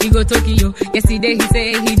Canada, he go Tokyo. Yesterday he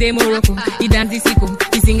say he dey Morocco. He dance the sicko,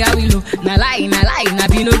 he sing a willow. Na lie, na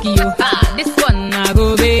Pinocchio. This one na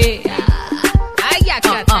go be.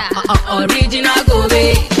 Original go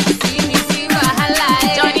be. See me see wahala.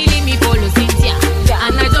 Johnny leave me follow Cynthia,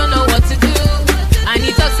 and I don't know what to do. And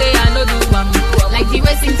he talk say I no do one, like the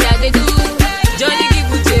way Cynthia they do. Johnny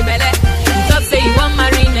give Uche belle. He talk say he want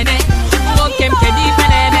marry nene. Walk him kedi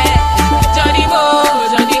fenene. Johnny Mo.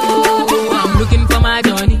 I'm looking for my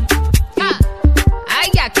Johnny.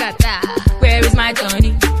 Ayakata. Where is my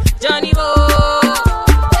Johnny? Johnny Mo.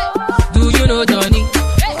 Do you know Johnny?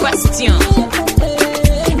 Question.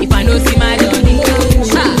 If I know see my Johnny.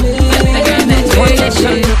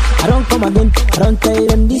 I don't come again, I don't tell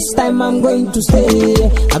them this time I'm going to stay.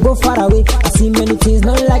 I go far away, I see many things,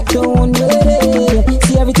 not like the one way.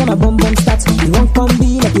 See every time I bum starts, you won't come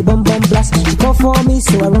be like a bum blast. You call for me,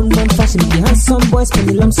 so I run fast. If you handsome boys, can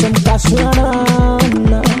you lump some cash? I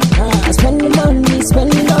spend the money,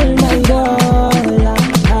 spending all my dollar.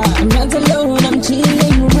 I'm not alone, I'm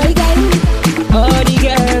chilling with my guy. All the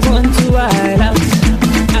girls want to wild out.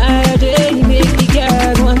 They make the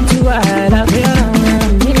girls want to wild out.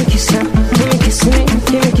 Give me kiss, give me kiss,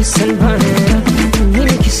 give me kiss and burn. Give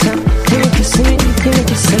me kiss, give me kiss, give me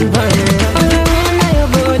kiss and burn. All I want is your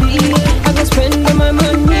body. I go spend all my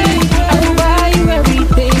money. I will buy you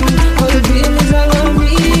everything. All the bill is all on me,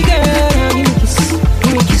 girl.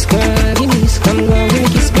 Give me kiss, girl. Give me kiss, come girl. Give me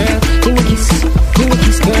kiss, girl. Give me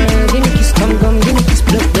kiss, girl. Give me kiss, come, give me kiss,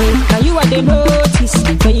 blood. Now you are the notice,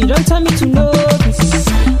 but you don't tell me to notice.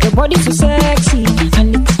 Your body so sexy,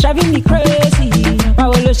 and it's driving me crazy.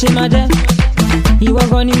 You are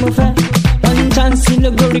gonna move her. One chance, you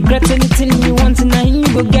no go regret anything you want, and now you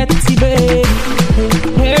go get it, baby.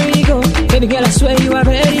 Here we go, baby girl, I swear you are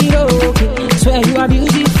very okay. I swear you are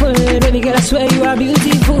beautiful, baby girl, I swear you are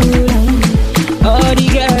beautiful. All the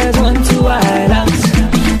girls want to wild out.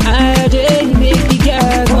 I just make the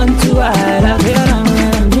girls want to wild out.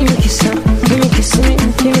 Give me kiss, give me kiss,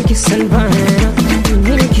 give me kiss and burn.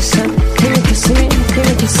 Give me kiss, give me kiss, give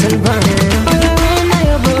me kiss and burn. All I want is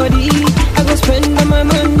your body. I go spend all my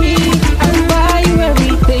money. I'll buy you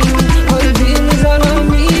everything. All the bill is all on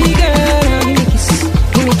me, girl.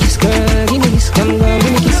 Give me kiss, girl. Give me kiss, come girl.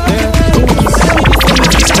 Give me kiss, girl. Give me kiss,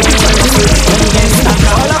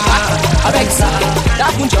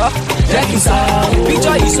 Dakunjo, Jekisa,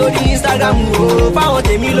 picture is on Instagram. Found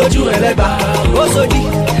me loju eleba. Osodi,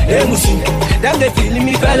 Emusi, them they feeling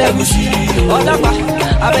me fell egusi. Odapa,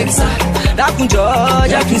 Alexa, Dakunjo,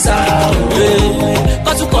 Jekisa.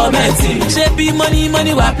 Got to comment, shape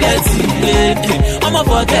money wa plenty. I'ma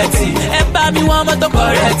forget it, and buy me one more to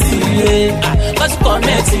correct it. Got to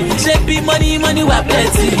comment, shape money wa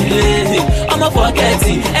plenty. I'ma forget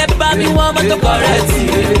it, and buy me one more to correct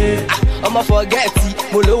it. I'ma forget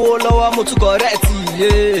it, mo lowo lowo mo too correct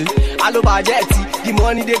it. I no budget it, the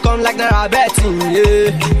money they come like naira betting.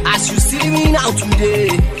 As you see me now today,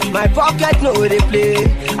 my pocket no they play.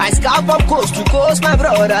 I scout from coast to coast, my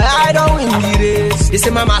brother, I don't win the race. They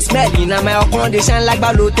say mama smelling, and my condition like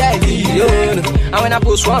Balotelli. And when I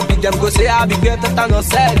post one pic, them go say I be great and not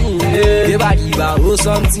selling. They body oh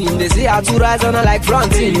something, they say I to rise on like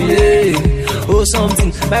fronting. Oh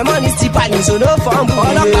something, my money's tipping, so no fun.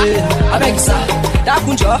 I beg sir,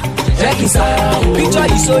 Dakunjo, Jekisa, picture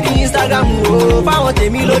is on Instagram. Found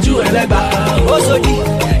me loju eleba. Osodi,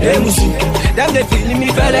 Emusi, them they feeling me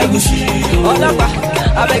fell egusi. Odapa,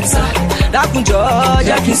 I beg sir, Dakunjo,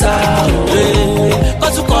 Jekisa.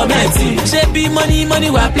 Got to comment, shape money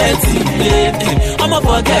wa plenty. I'ma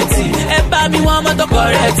forget it, and buy me one more to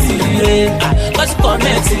correct it. Got to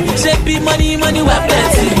comment, shape money wa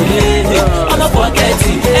plenty. I'ma forget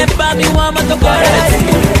it, and buy me one more to correct it.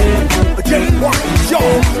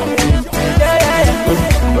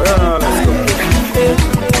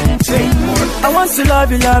 I want to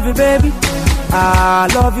love you, baby. I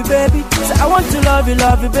love you, baby. So I want to love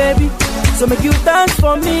you, baby. So make you dance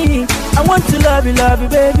for me. I want to love you,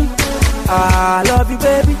 baby. I love you,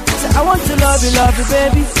 baby. So I want to love you,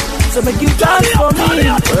 baby. So make you dance for me.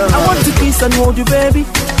 I want to kiss and hold you, baby.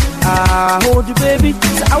 I hold you, baby.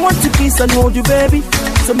 So I want to kiss and hold you, baby.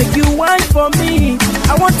 So make you whine for me.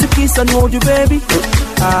 I want to kiss and hold you, baby.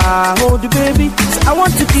 I hold you, baby. So I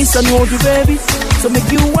want to kiss and hold you, baby. So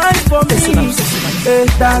make you wine for me. Hey,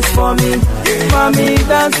 dance for me. Mommy,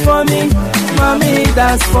 dance for me. Mommy,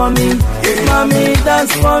 dance for me. Mommy,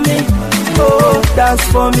 dance for me. Oh, dance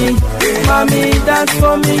for me. Mommy, dance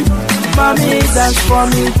for me. Mommy, dance for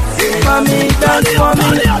me. Mommy, dance for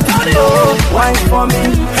me. Oh, wine for me.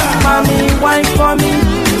 Mommy, wine for me.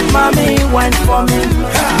 Mommy, wine for me.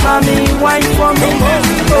 Mommy, wine for me.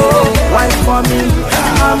 Oh, wine for me.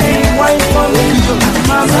 Mommy, wine for me.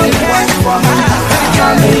 Mommy, wine for me.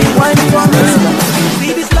 Mommy, wine for me.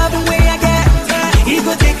 See this loving way I get, he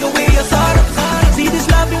gon' take away your sorrow. See this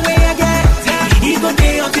loving way I get, he gon'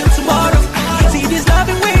 stay until tomorrow. See this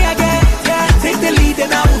loving way I get, take the lead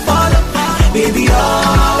and I will follow. Baby,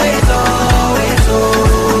 always, always,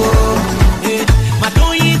 oh. Yeah. My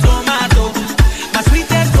toy tomato, my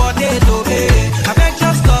sweetest potato, eh. I bet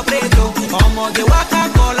just stop it, oh. The waka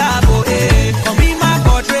collabo, eh. Come be my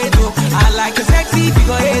portrait, oh. I like your sexy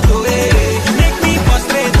figure, eh, oh, eh. You make me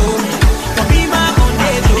frustrate, oh. Come be my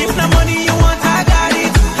potato. If no money you want, I got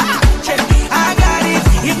it. Ha, check, I got it.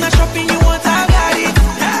 If no shopping you want, I got it.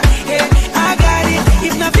 Ha, hey, I got it.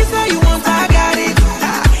 If no visa you want, I got it.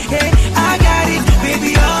 Ha, hey, I got it.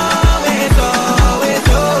 Baby, always, always,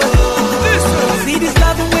 oh. See this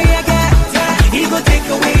loving way I get, he gon' take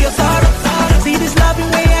away your sorrow. See this loving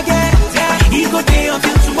way I get, he gon' stay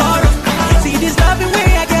until tomorrow. See this loving way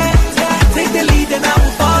I get, take the lead and I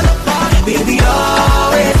will follow. Baby,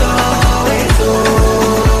 always, always,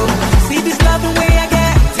 oh. See this loving way I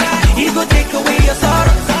get, he gon' take away your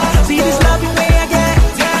sorrow. See this loving way I get,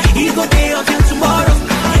 he gon' stay until tomorrow.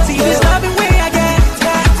 See this loving way I get,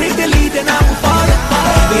 take the lead and I will follow.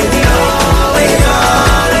 Baby, always,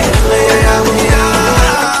 always, oh.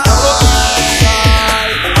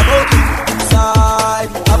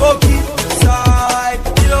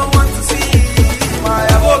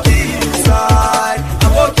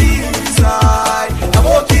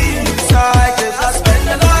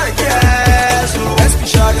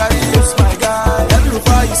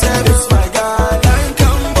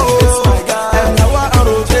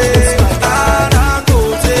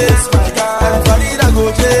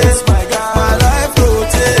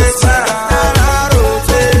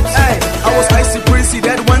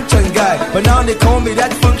 But now they call me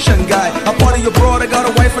that function guy. I'm part of your broad, I got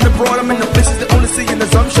a wife and a broad. I'm in the places they only see an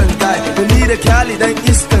assumption guy. We need a Cali, then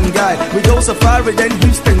Eastern guy. We go safari, then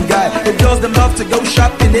Houston guy. The girls them love to go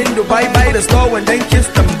shopping in Dubai, buy the store and then kiss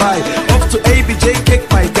them by. Off to ABJ, kick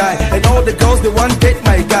my guy. And all the girls they want date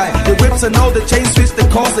my guy. The whips and all the chain switch the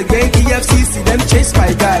calls again. EFCC them chase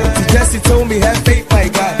my guy. See Jesse told me have faith my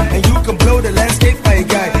guy. And you can blow the landscape my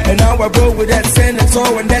guy. And now I roll with that senator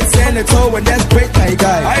and that senator and that's great my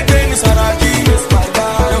guy. I bring Saraki, it's my guy.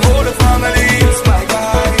 The whole family, it's my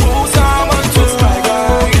guy. Who's someone to my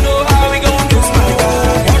guy? You know how we gon' do my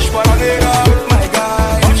guy. Wash for the nigga, with my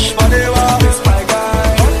guy. Wash for the wall, it's my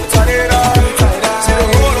guy. Tanera, see the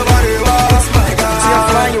whole of the wall, it's my guy. See I'm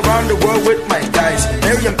flying around the world with my guys.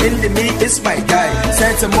 Miriam into me, it's my guy.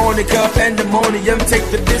 Santa Monica, Pandemonium, take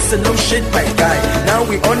the diss and no shit, my guy. Now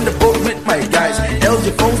we on the boat with my guys. LG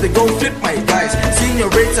phones, they go flip, my guys.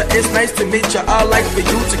 Senorita, it's nice to meet ya. I like for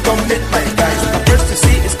you to come meet my guys. My first to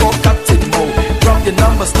see is called Captain Mo. Drop your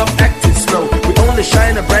number, stop acting slow. We only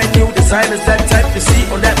shine a brand new designers, that type you see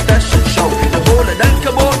on that fashion show. The whole of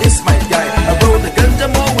Dankabo is my guy. I roll the ganja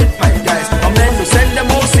more with my guys. I'm men to send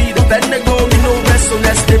them all, see the band go. You know rest, so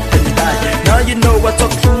let's dip and die. Now you know I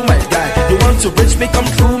talk true, my guy. You want to reach me, come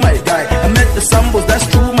true, my guy. I met the sambos, that's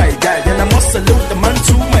true, my guy. Then I must salute the man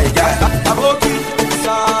too, my guy. Aboki,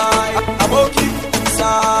 side, Aboki,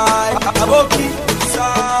 side, Aboki,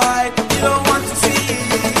 side. You don't want to see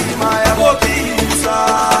my Aboki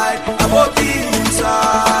side, Aboki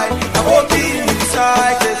side, Aboki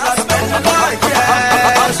side. I spend my life,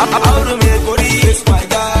 yes. How to make body, it's my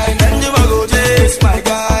guy. And you go, it's my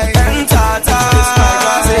guy. And Tata, it's my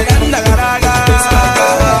guy. And Nagaraga, it's my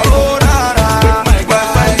guy. Oh, Nara, it's my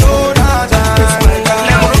guy. Oh, Nara, it's my guy.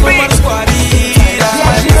 Now, Roman Squaddy,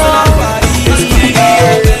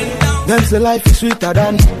 them say life is sweeter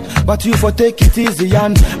than, but you for take it easy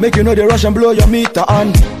and make you know the rush and blow your meter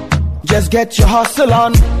on. Just get your hustle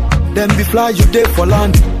on, then be fly you day for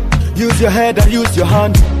land. Use your head and use your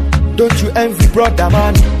hand. Don't you envy brother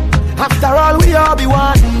man? After all we all be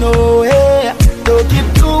one, no hey. Don't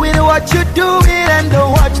keep doing what you doing and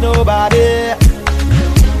don't watch nobody.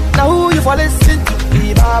 Now who you for listen to?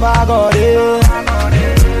 Be Baba God,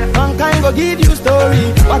 mankind go give you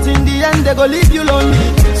story, but in the end they go leave you lonely.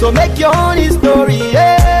 So make your own story,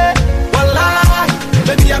 yeah. Wallahi,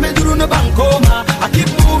 baby I'm a duru no bankoma. I keep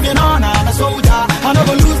moving on, I'm a soldier. I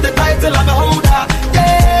never lose the title of a holder,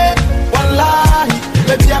 yeah. Wallahi,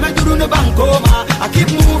 baby I'm a duru the bank over. I keep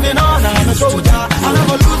moving on, I'm a soldier. I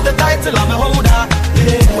never lose the title, I'm a holder.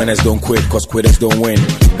 Yeah. Winners don't quit, cause quitters don't win.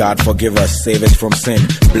 God forgive us, save us from sin.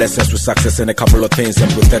 Bless us with success in a couple of things,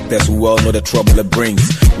 and protect us who well know the trouble it brings.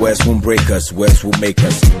 Words won't break us, words will make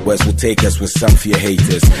us. Words will take us with some fear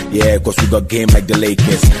haters. Yeah, cause we got game like the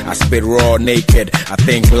Lakers. I spit raw naked. I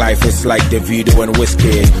think life is like Davido and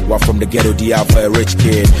Whiskey. While from the ghetto, the for a rich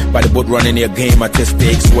kid. By the boat running your game at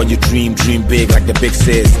stakes. When you dream big like the big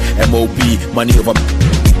says. M.O.B. money over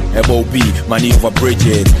M.O.B. money over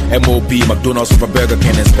bridges. M.O.B. McDonald's over Burger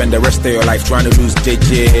King, and spend the rest of your life trying to lose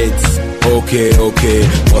digits. Okay,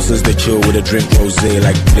 bosses they chill with a drink rosé,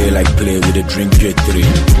 like play with a drink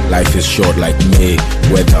J3. Life is short like May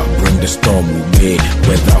weather, bring the storm with May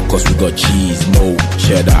weather, cause we got cheese, mo,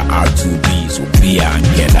 cheddar, R2B, so beer and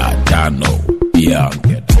get that, Dano, beer and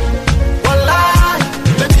get that. Wallahi,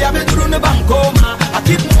 baby I've been through the bankoma. I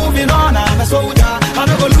keep moving on, I'm a soldier. I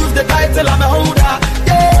never lose the title, I'm a holder.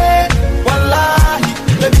 Yeah, wallahi,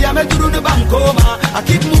 baby I'm through the bankoma. I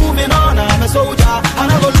keep moving on, I'm a soldier. I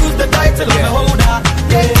never lose the title, I'm a holder.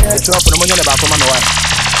 Yeah. It's up for the money in the back of my wife.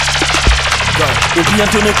 Obi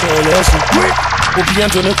Anthony Coalition. Obi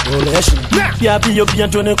Anthony Coalition. Obi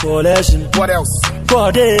Anthony Coalition. What else?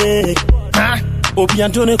 Corday. Obi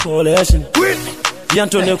Anthony Coalition. Obi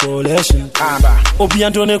Anthony Coalition. Obi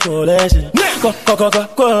Anthony Coalition.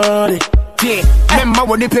 Corday. Memma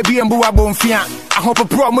woni pe bi embu abonfia. Ahopo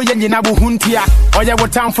pro mo yenye na buhuntia. Oya wo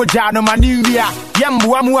time for jano maniwia.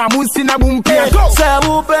 Yembu amu amunsi na bumpia. Se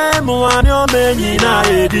wo be mo anyo menyi na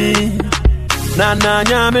edi. Na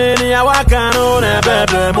nyame ni awakano ne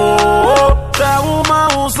bebe mo. Se wo ma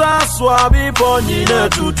unsa swabi ponyi na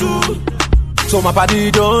tutu. So my body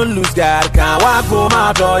don't lose God, can't walk home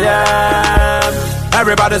out of yeah.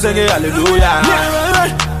 Everybody singing hallelujah.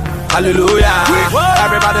 Hallelujah.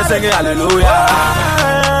 Everybody singing hallelujah.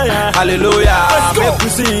 Hallelujah. Make we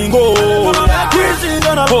sing,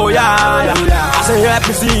 oh yeah. I say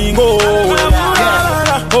happy sing,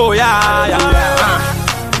 oh yeah.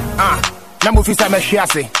 Namu fisa me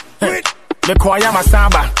shiase. Me koya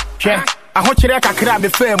masamba. Che. Aho kire kakra be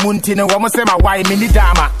fa munti ne wo mo se ma wai me ni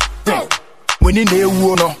dama. Wini na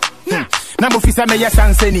ewu no. Namu fisa me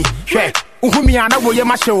yesanseni. Hwe. Uhumi ana wo ye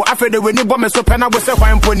ma hyew afede weni bo me so pe na wo se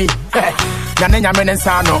kwan poni. Na nenya me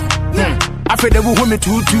nsa no. Afede wo humi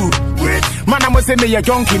tutu. Mana mo se me ye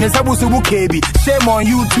jonki ne sabu su bu kebi. Shame on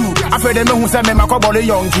you too. Afede me hu se me makobole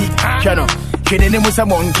yonki. Chano. Kene ne musa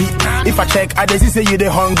monkey. If I check, I just say you the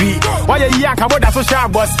hungry. Why you yank about that social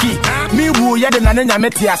boski? Me woo ya the nanya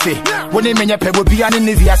metiase. When they menya pebo be an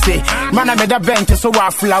inviase. Man, I made a bench so I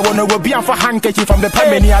flower. One will be for handkerchief from the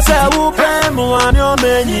Pamania.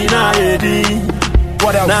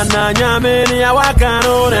 What else? Nanya meni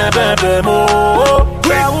awakano ne bebe mo.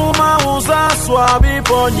 Uma usa swabi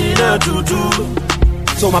ponyi na tutu.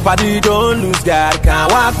 So my body don't lose God,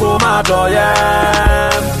 can't walk home out of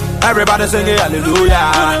yeah. Everybody singing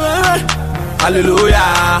hallelujah.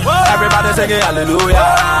 Hallelujah. Everybody singing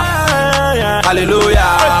hallelujah.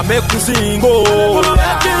 Hallelujah. Make we sing,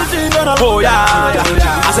 oh yeah.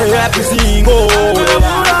 I say happy sing,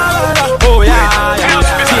 oh yeah.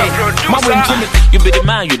 You be the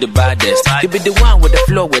man, you the baddest. You be the one with the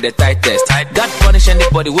flow with the tightest. God punish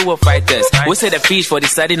anybody, we will fight us. We say the fish for the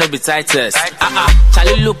side, no be tightest.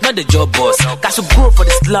 Charlie look, not the job boss. Cause you grow for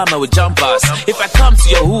the slum and we jump us. If I come to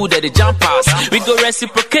your hood, they jump us. We go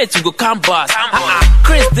reciprocate, you go canvas.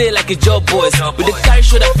 Chris day like a job boys. With the carry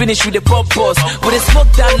show that finish with the pop boss. With the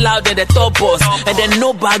smoke down loud and the top boss. And then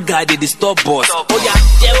no bad guy, they disturb boss. Oh yeah,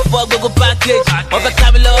 fuck, go package. Over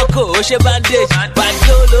Camilo, she bandage. Bad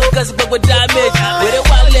Jolo, cause go damage. With the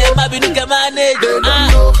one leg, my baby can manage. They don't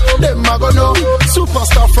know, them a go know.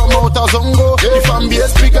 Superstar from outer Zongo. If I'm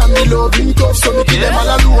BSP and below, being tough, so me kill them all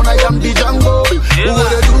alone, I am the Django. Who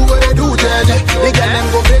what they do, Judge? They get them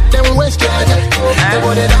go break them west, Judge. They go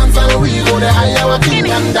the dance and we go the higher our king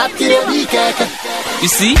and that kill the cake. You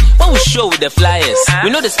see, when we show with the flyers, we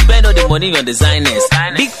know they spend all the money on designers.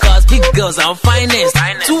 Big cars, big girls, our finest.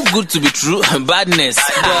 Too good to be true, badness.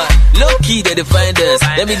 Low key, they find us.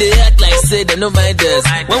 Then they act like say they no mind us.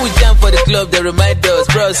 When we jam for the club, they remind us.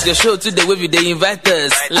 Bros, your show to the wavy, they invite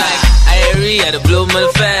us. Like, Irie at the Blue Man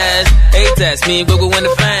Fest. Haters, me, go win the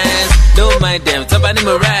fans. Don't mind them, top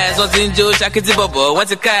animal rise. What's in Joe, Shakity Bobo,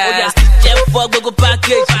 what's a cast? Jeff Fog, go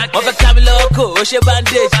package. Of a Camilo, she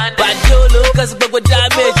bandage. Bad Jolo, cause go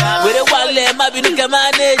damage. With a wallet, my baby can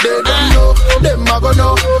manage. They don't know, them a go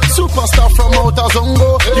know. Superstar from outer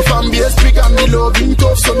Zongo. If I'm BSP and below, being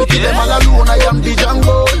tough, so me kill them all alone, I am the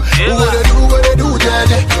Django. Who what they do,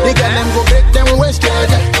 Judge? They get them go break them west,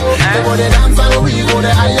 Judge. They go the dance and we go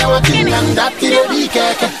the higher our king and that kill the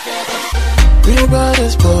cake. me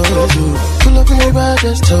baddest boys, pull up me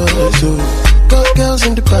baddest toys, got girls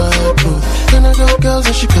in the back, and I got girls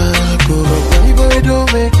in Chicago. Anybody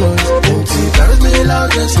don't make noise, empty cars me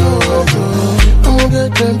loudest noise, I'ma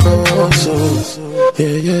get them bosses.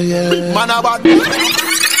 Yeah. Man about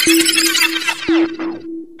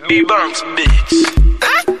me bounce, bitch.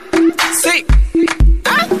 See.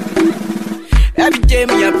 Every day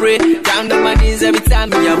me I pray, down on my knees every time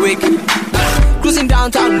me I wake. Cruising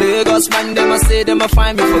downtown Lagos, man, them I say them I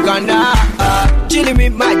find me for Ghana. Chilling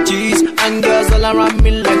with my G's and girls all around me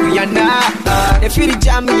like Rihanna. They feel the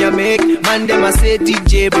jam me I make, man, them I say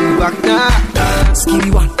DJ bring me back now.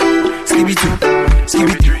 Skibby 1, Skibby 2,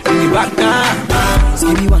 Skibby 3, bring me back now.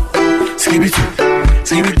 Skibby 1, Skibby 2,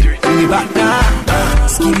 Skibby 3, bring me back now.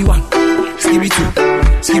 Skibby 1, Skibby 2,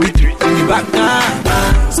 Skibby 3, bring me back now.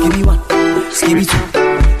 Skibby 1, Skibby 2,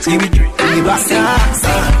 Skibby 3, bring me back now.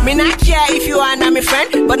 Me not care if you are not my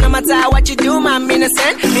friend, but no matter what you do, man, me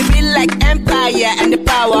innocent. Me be like Empire and the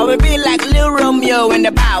Power. We be like Lil Romeo and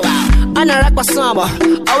the Bow Wow. On a rock summer,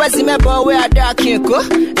 always remember where I dark can't go.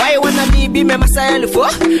 Why you wanna be me myself for?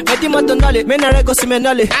 Me di moto nolly, me na rego si me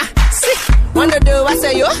nolly. See. Wonder do I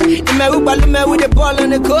say yo? In my Uber, with the ball on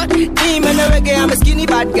the court. Me, man, a reggae, I'm a skinny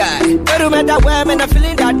bad guy. But no matter where, man, I'm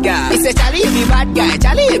feeling that guy. He said, Charlie, you be bad guy,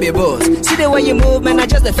 Charlie, you be boss. See the way you move, man, I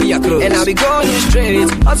just feel your clothes. And I'll be going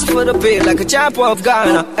straight, also for the pay, like a champ of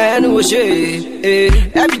Ghana. And who shade.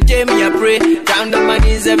 Every day, me, I pray. Down on my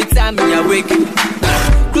knees every time me, I wake.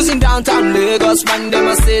 Cruising downtown Lagos, man, them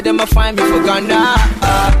I say them I find me for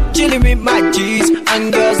Ghana. Chilling with my G's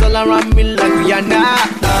and girls all around me like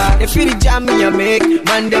Rihanna. They feel the jam me I make,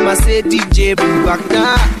 man, them I say DJ bring me back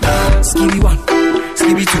now. Skibby 1,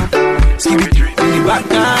 Skibby 2, Skibby 3, bring me back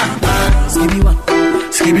now. Skibby 1,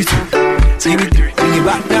 Skibby 2, Skibby 3, bring me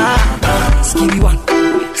back now. Skibby 1,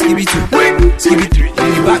 Skibby 2, Skibby 3,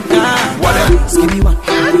 bring me back now. What else? Skibby 1,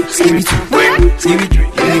 Skibby 2, Skibby 3,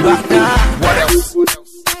 bring me back now. What else?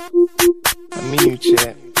 I mean you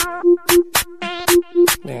chat.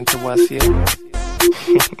 Man, to what's here?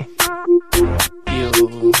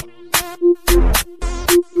 Yo.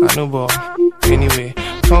 I know, boy. Anyway,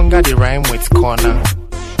 Tonga the rhyme with corner.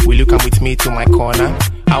 Will you come with me to my corner?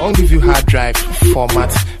 I won't give you hard drive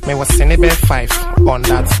format. May was Senebe 5 on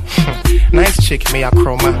that. Nice chick, may a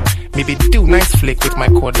chroma. Maybe do nice flick with my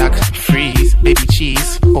Kodak. Freeze, baby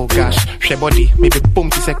cheese. Oh gosh, she body. Maybe boom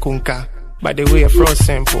to se kunka. By the way, a froze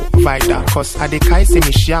simple, Vida. Cause I decay say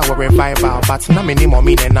me shower revival. But na me name or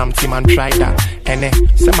me and I'm team and try that. And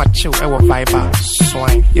say my chill, I will viber.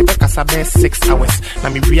 Swine. You better sabe 6 hours. Na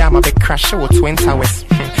me ria ma be crash with 20 hours.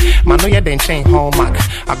 Man, no, you then chain hallmark.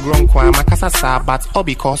 I grown kwa ma casa sa, but all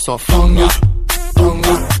because of Tonga.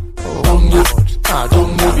 Tonga. Tonga. Ah,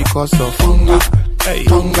 Tonga because of Tonga. Hey,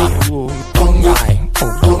 Tonga. Tonga.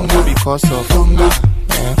 Oh, Tonga because of Tonga.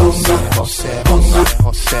 Tonga.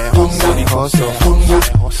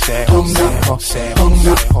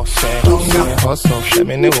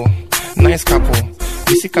 Nice couple.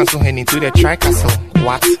 You see cancel henny to the tri-castle.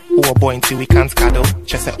 What? Who a boy until we can't cuddle?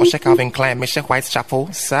 Just say Osha Calvin Klein, Mesha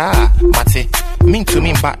Whitechapel. Sa, Mate. Mean to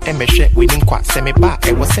me, but Mesha, we didn't quite send me back.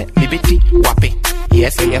 It was set, liberty, wappy.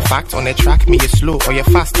 Yes, say your fact on the track, me is slow or you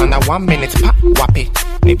fast under 1 minute, pop, wappy.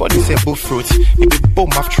 Nobody say bull fruit, it be boom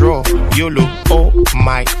after all. YOLO, oh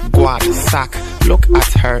my god, sack. Look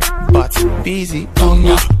at her butt, busy.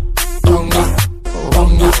 Tonga, Tonga,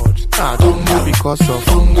 Tonga. Ah, Tonga because of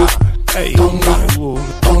Tonga. Hey, Tonga,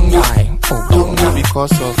 Tonga, oh Tonga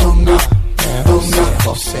because of Tonga. Tonga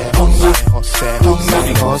because of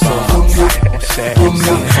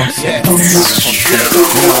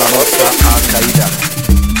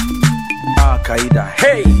Al-Qaeda,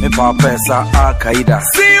 hey, me papa sa Al-Qaeda.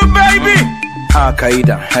 See you, baby.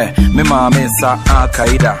 Al-Qaeda, hey, me mama sa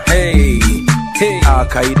Al-Qaeda. Hey, hey,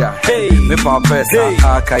 Al-Qaeda, hey, me papa sa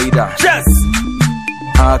Al-Qaeda. Yes,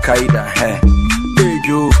 Al-Qaeda, hey, hey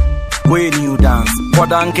you. When you dance,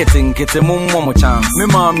 what I'm getting mum momo chance. Me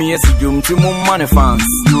mommy yes you to mum money fans.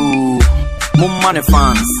 You mum money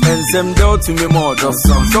fans. And some do to me more just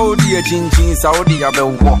some. So dear chin Saudi abe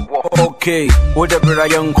walk. Okay, whatever I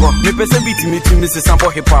young co. Me pese beat me to Mrs. Sample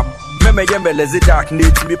hip hop. Me yembe lezi dark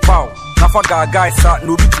need to me pow. Nafaga guys start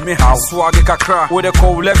no beat me how. Swag kakra. With the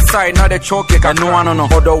cold left side, now the choke kakra. No one no.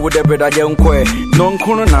 Odo with the bread I young kwe. Non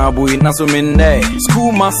kuno na bui naso minne.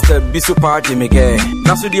 School master bisu party me ke.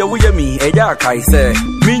 Naso dia wuye mi eja kai se.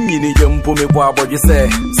 Minyi ni jumpo me bwa boji se.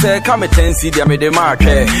 Se kame tensi dia me de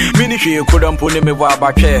marche. Mini she kudampo ne me bwa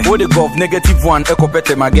bache. Wo the gov negative one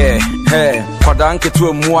ekopete mage. Hey, kwadanke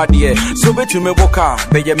tu muadie. So betu me boka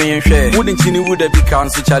beye me nhwe. Wo de nchini wo de bi kan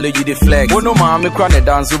so challenge the flex. Wo no ma me kra ne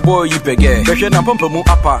dance boy ipe bege. Beshe na pump mu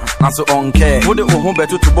apa, naso on care. Wode ohun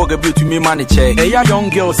betu to boga bi to me money check. Eya young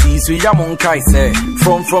girl see so ya mon kai say.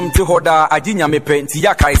 From to hoda ajinya me penti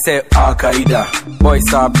ya kai say. Al-Qaeda,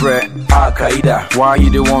 boys are bread. Al-Qaeda, why you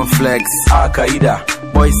the one flex?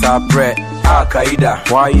 Al-Qaeda, boys are bread.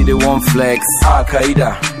 Al-Qaeda, why you the one flex?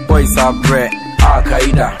 Al-Qaeda, boys are bread.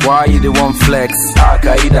 Al-Qaeda, why you the one flex?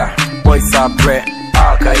 Al-Qaeda, boys are bread.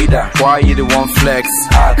 Al-Qaeda, why you the one flex?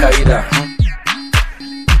 Al-Qaeda.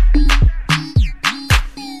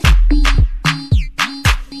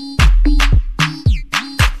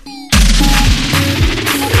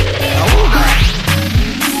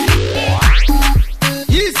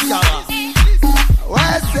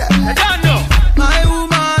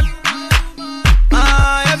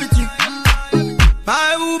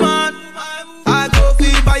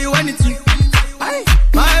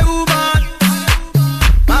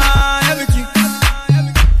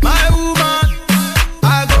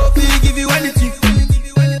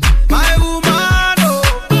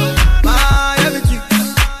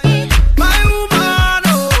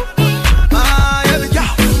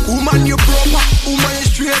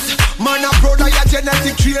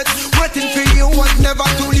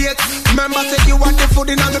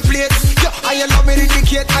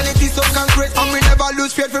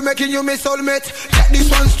 You my soulmate, get this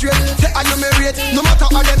one straight. Say I you married, no matter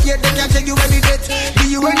how them yet, they can take you any date. Do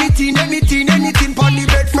you anything, pon the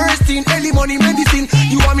bed. First thing, early money, medicine.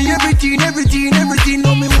 You want me everything.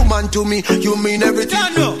 No me woman to me, you mean everything.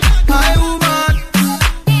 No, my woman,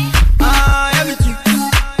 everything.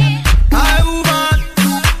 My woman,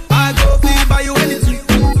 I go feel by you anything.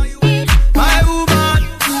 My woman,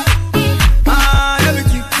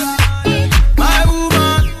 everything. My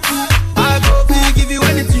woman, I go feel give you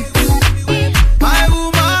anything.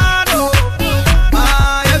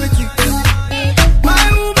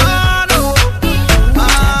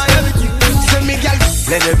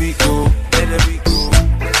 Let it be go, let it be go.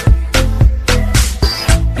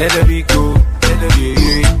 Let it be go, let it be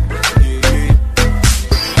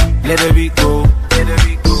let it be go, let it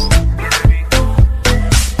be go.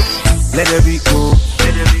 Let it be go,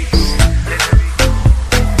 let it be go.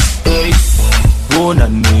 Hey, oh na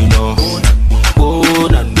no, oh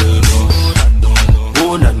na no,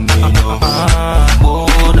 oh na no, oh na no, oh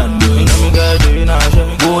na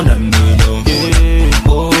no, oh na no.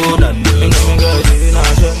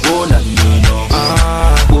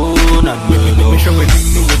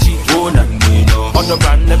 The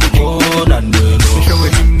brand never go and do. Me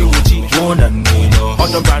showing him the Gucci, go and do.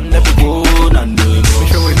 Other brand never go and do. Me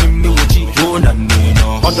showing him the Gucci, go and do.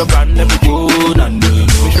 Other brand never go and do.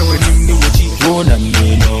 Me showing him the Gucci, go and do.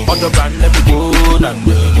 Other brand never go and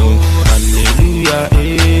do. Hallelujah,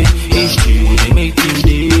 it's true, they make him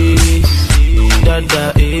day. Dada,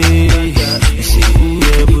 you say ooh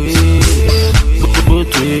yeah boy,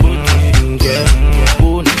 but yeah,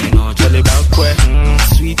 oh no, Charlie back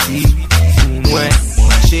sweetie.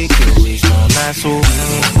 Shake your waist, no nice, so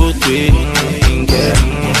good way.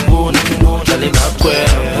 Oh no, Charlie back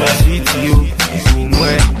sweet to you.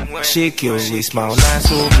 Shake your waist, smile nice,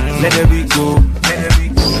 so let it be go, let it be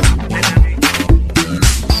go,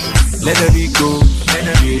 let it be go, let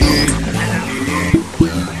it be go.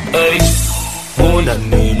 Hey, oh na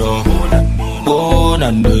no, oh na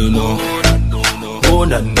no, oh na no, oh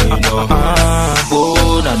na no, oh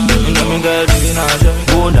na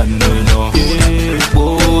no.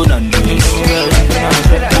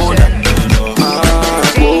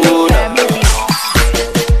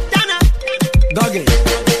 Goggin,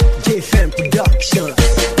 JFM Production.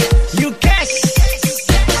 You cash.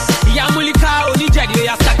 Yamulika oni jadi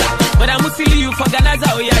ya scatter. But I'm still you for Ghana's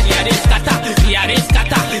oh yeah, yeah, scatter. Yeah,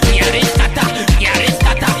 scatter. Yeah, scatter. Yeah,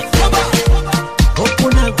 scatter.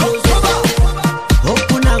 Open and close.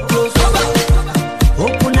 Open and close.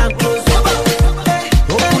 Open and close.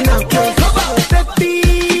 Open and close.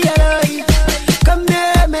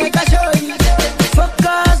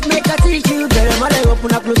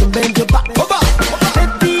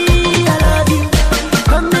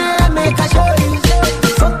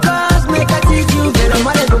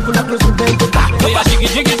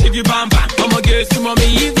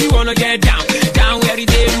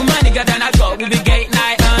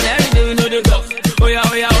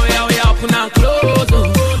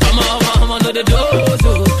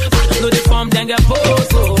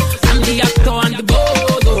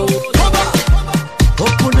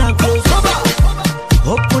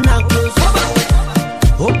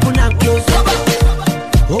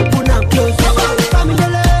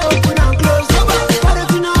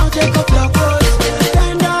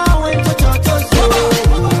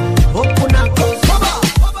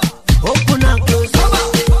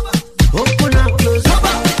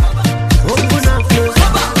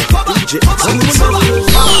 DJ.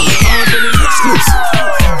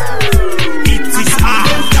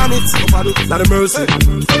 Damn it, not a mercy.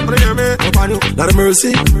 Not a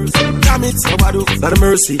mercy. Damn it, not a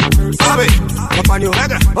mercy.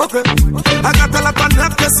 Okay. I got a lot of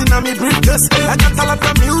napkins in my briefcase. I got a lot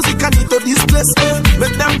of music I need to displace.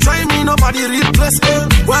 Make them try me, nobody replace.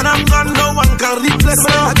 When I'm gone, no one can replace.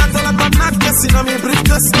 I got a lot of napkins in my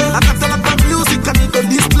briefcase. I got a lot of music I need to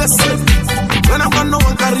displace. When I'm gone, no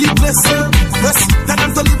one can replace. Yes, tell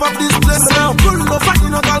them to leave up this place. Pull no fight, you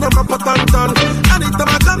know, got them up a ton. Anytime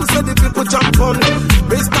I come, say the people jump on.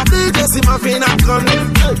 Mr. DJ, see my vein and gun.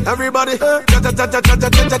 Everybody, damn it.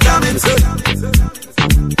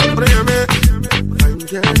 What do you mean?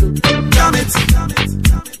 Damn it.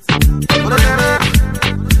 What do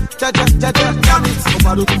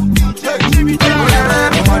you mean?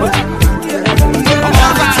 Damn it.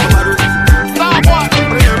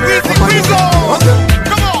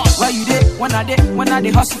 Where you dey? When I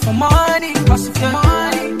dey hustle for money, hustle for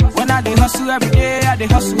money. When I dey hustle every day, I dey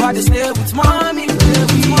hustle, I dey stay with mommy. I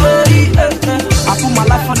put my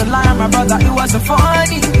life on the line, my brother, it wasn't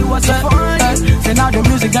funny, it wasn't funny. Say now the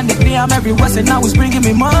music and the play, I'm everywhere, say now it's bringing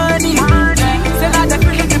me money. Say now they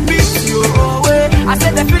feeling the beat, oh way. I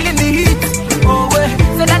said they feeling the heat, oh way.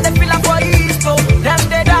 Say now they feeling for East, oh. Them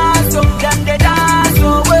they dance, oh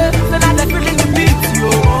way. Say now they feeling the beat,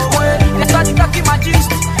 oh way. They start to talk in my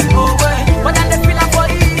gist, oh way. But then they feeling for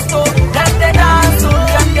East, oh. Them they dance, oh.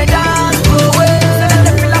 Them they dance, oh way. Say now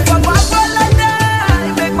they feeling for Guagualada,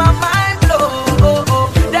 it make my mind blow, oh oh.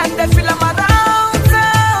 Then they feeling my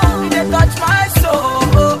downtown, they touch my soul,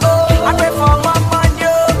 oh oh. I pray for my money, oh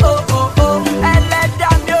oh oh. And let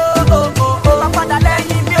them know, oh oh oh. My father let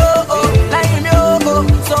him know, oh.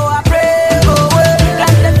 So I pray, oh oh.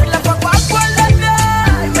 Then they feeling for Guagualada,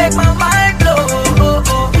 it make my mind blow, oh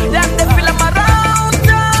oh. Then they feeling my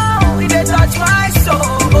downtown, they touch my soul,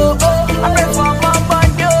 oh oh. I pray for my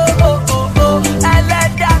money, oh oh oh. And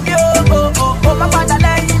let them know, oh oh oh. My father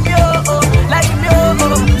let him know,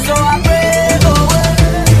 so I pray, oh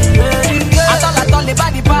I told the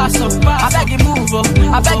body pass, I beg you move,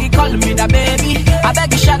 I beg you call me the baby, I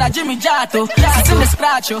beg you shout at Jimmy Jato, it's in the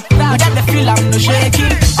scratch, without the feel I'm no shaky,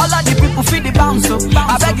 all of the people feel the bounce,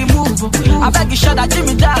 I beg you move, I beg you shout at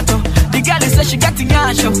Jimmy Jato, the girl is say she got the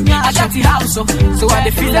yash, I got the house, so I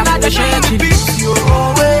the feel I'm no shaky,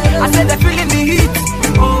 I said they feeling the heat,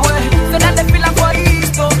 so that they feel I'm for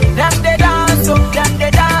East, them they dance, them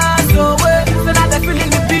they dance, so now they feeling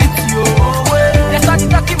the beat, they start to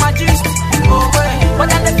talk in my gist, but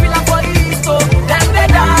then they feel I'm for East, them they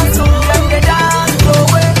dance, them they dance, so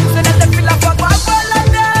then they feel I'm for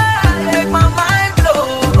Guagualada, make my mind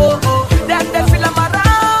blow, then they feel I'm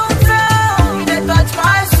around town, they touch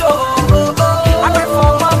my soul, I pray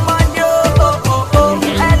for my money,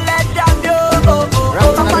 and let them know,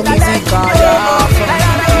 my mother let them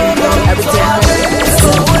know,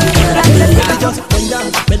 Baby, just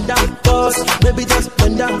bend down, pause. Baby, just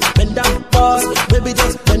bend down, pause. Baby,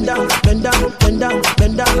 just bend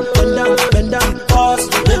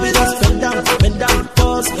down,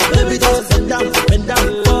 pause. Baby, just bend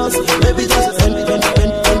down, pause. Baby, just bend down,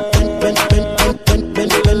 pause. Baby,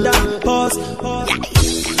 just bend down, pause.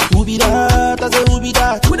 Who be that? I say who be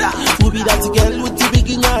that? Who be that girl with the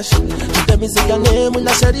big nash? You tell me say your name when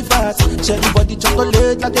I share the fat. Share the body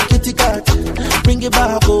chocolate like a kitty cat. Bring it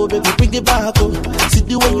back, oh baby, bring it back, oh. See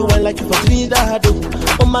the way you want like you for Trinidad, oh.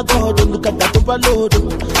 Oh my God, oh look at that overload, oh.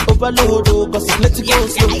 Cause it let it go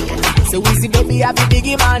slow. So easy baby, I be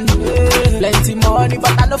biggie man, plenty money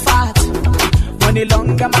but I no fat. Money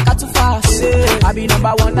long, I'm a too fast. I be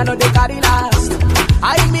number one, I know they carry last.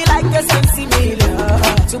 I me like the sensi meal.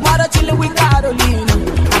 Tomorrow chillin' with Carolina,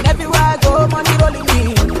 and everywhere I go, money rolling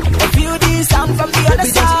in. I feel this sound from the other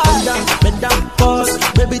side. Bend down, pause.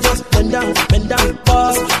 Baby, just bend down,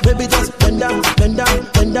 pause. Baby, just bend down, pause. Baby,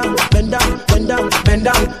 just bend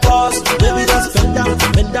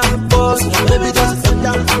down, pause. Baby, just bend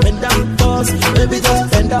down, pause. Baby,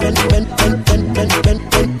 just bend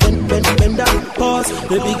down, pause.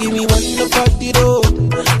 Baby, give me one to cut the road.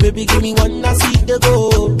 Baby, give me one to see the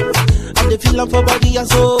goal. I the feel for body and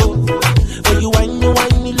soul. When you whine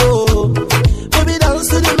me low. Baby, dance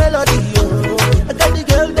to the melody, yo. I got the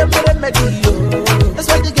girl, them for remedy, yo. That's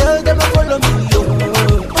why the girl, them follow me, yo.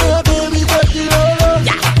 Oh, baby, got the roll.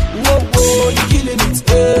 Whoa, you killing it,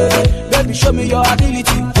 baby, show me your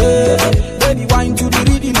ability, baby, wine to the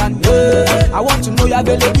rhythm and I want to know your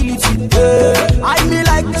availability, I me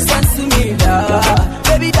like the sense in me,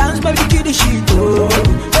 baby, dance, baby, kill the shit,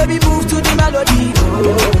 baby, move to the melody,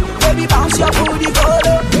 baby, bounce your booty, go,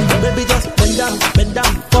 baby, just bend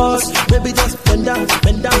down, pause. Baby, just bend down,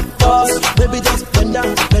 pause.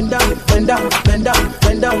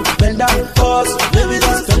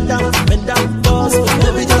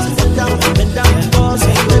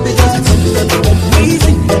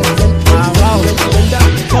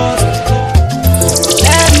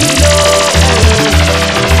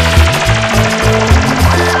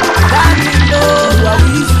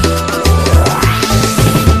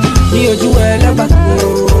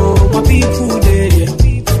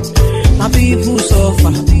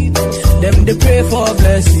 pray for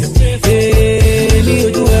blessing. Hey,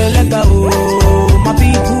 me do it like that, oh, my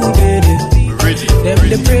people did it. Them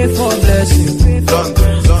they pray for blessing,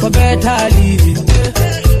 for better living.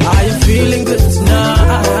 Are you feeling good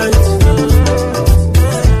tonight?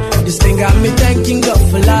 This thing got me thanking God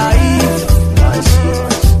for life.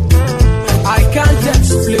 I can't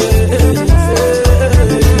explain.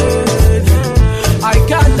 I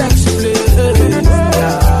can't explain.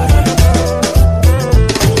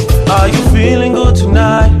 Are you feeling good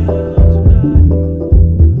tonight?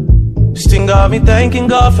 This thing got me thanking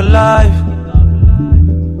God for life.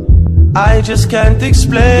 I just can't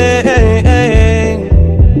explain.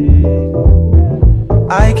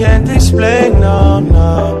 I can't explain, no.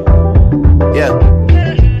 Yeah,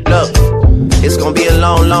 look, it's gonna be a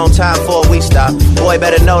long, long time before we stop. Boy,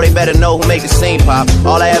 better know, they better know who make the scene pop.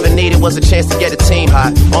 All I ever needed was a chance to get the team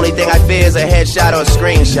hot. Only thing I fear is a headshot or a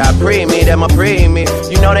screenshot. Pre-me, them a pre-me.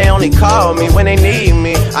 You know they only call me when they need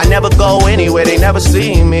me. I never go anywhere, they never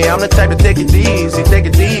see me. I'm the type to take it easy, take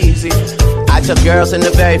it easy. I took girls in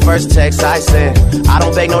the very first text I sent. I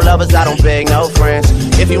don't beg no lovers, I don't beg no friends.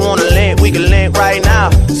 If you wanna link, we can link right now.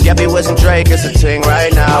 Skeppy with some Drake, it's a ting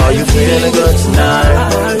right now. Are you feeling good tonight?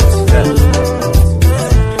 Yeah.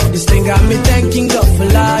 This thing got me thanking God for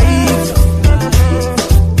life.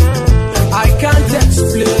 I can't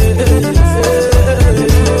explain.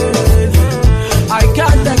 I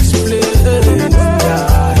can't explain.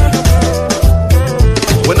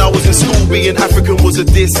 When I was in school, being African was a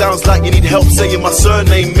diss. Sounds like you need help saying my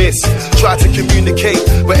surname, miss. Try to communicate,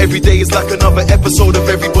 but every day is like another episode of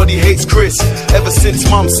Everybody Hates Chris. Ever since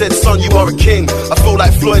mom said, son, you are a king, I feel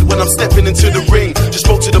like Floyd when I'm stepping into the ring. Just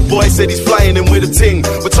spoke to the boy, said he's flying in with a ting.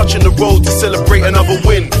 We're touching the road to celebrate another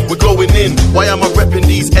win. We're going in, why am I repping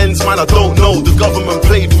these ends, man, I don't know. The government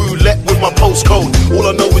played roulette with my postcode. All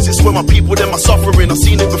I know is it's where my people, them are suffering. I've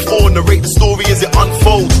seen it before, narrate the story as it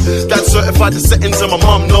unfolds. Dad certified the settings and my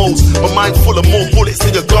mom knows. My mind full of more bullets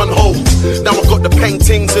than your gun holds. Now I've got the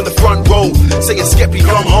paintings in the front row saying Skeppy,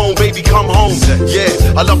 come home, baby, come home. Yeah,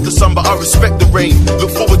 I love the sun, but I respect the rain.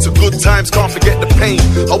 Look forward to good times, can't forget the pain.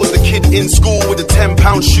 I was the kid in school with the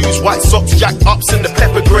 10-pound shoes, white socks, jacked ups, and the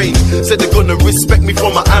pepper grain. Said they're gonna respect me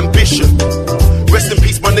for my ambition. Rest in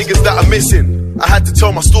peace, my niggas that are missing. I had to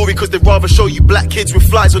tell my story cause they'd rather show you black kids with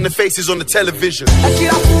flies on their faces on the television.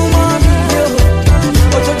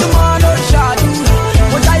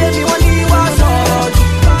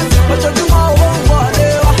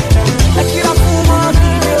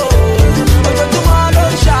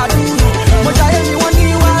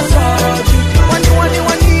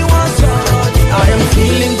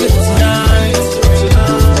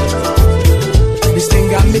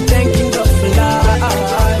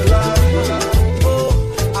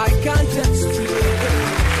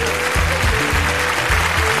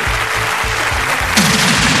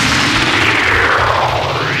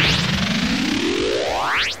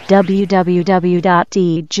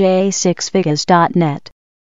 www.dj6figures.net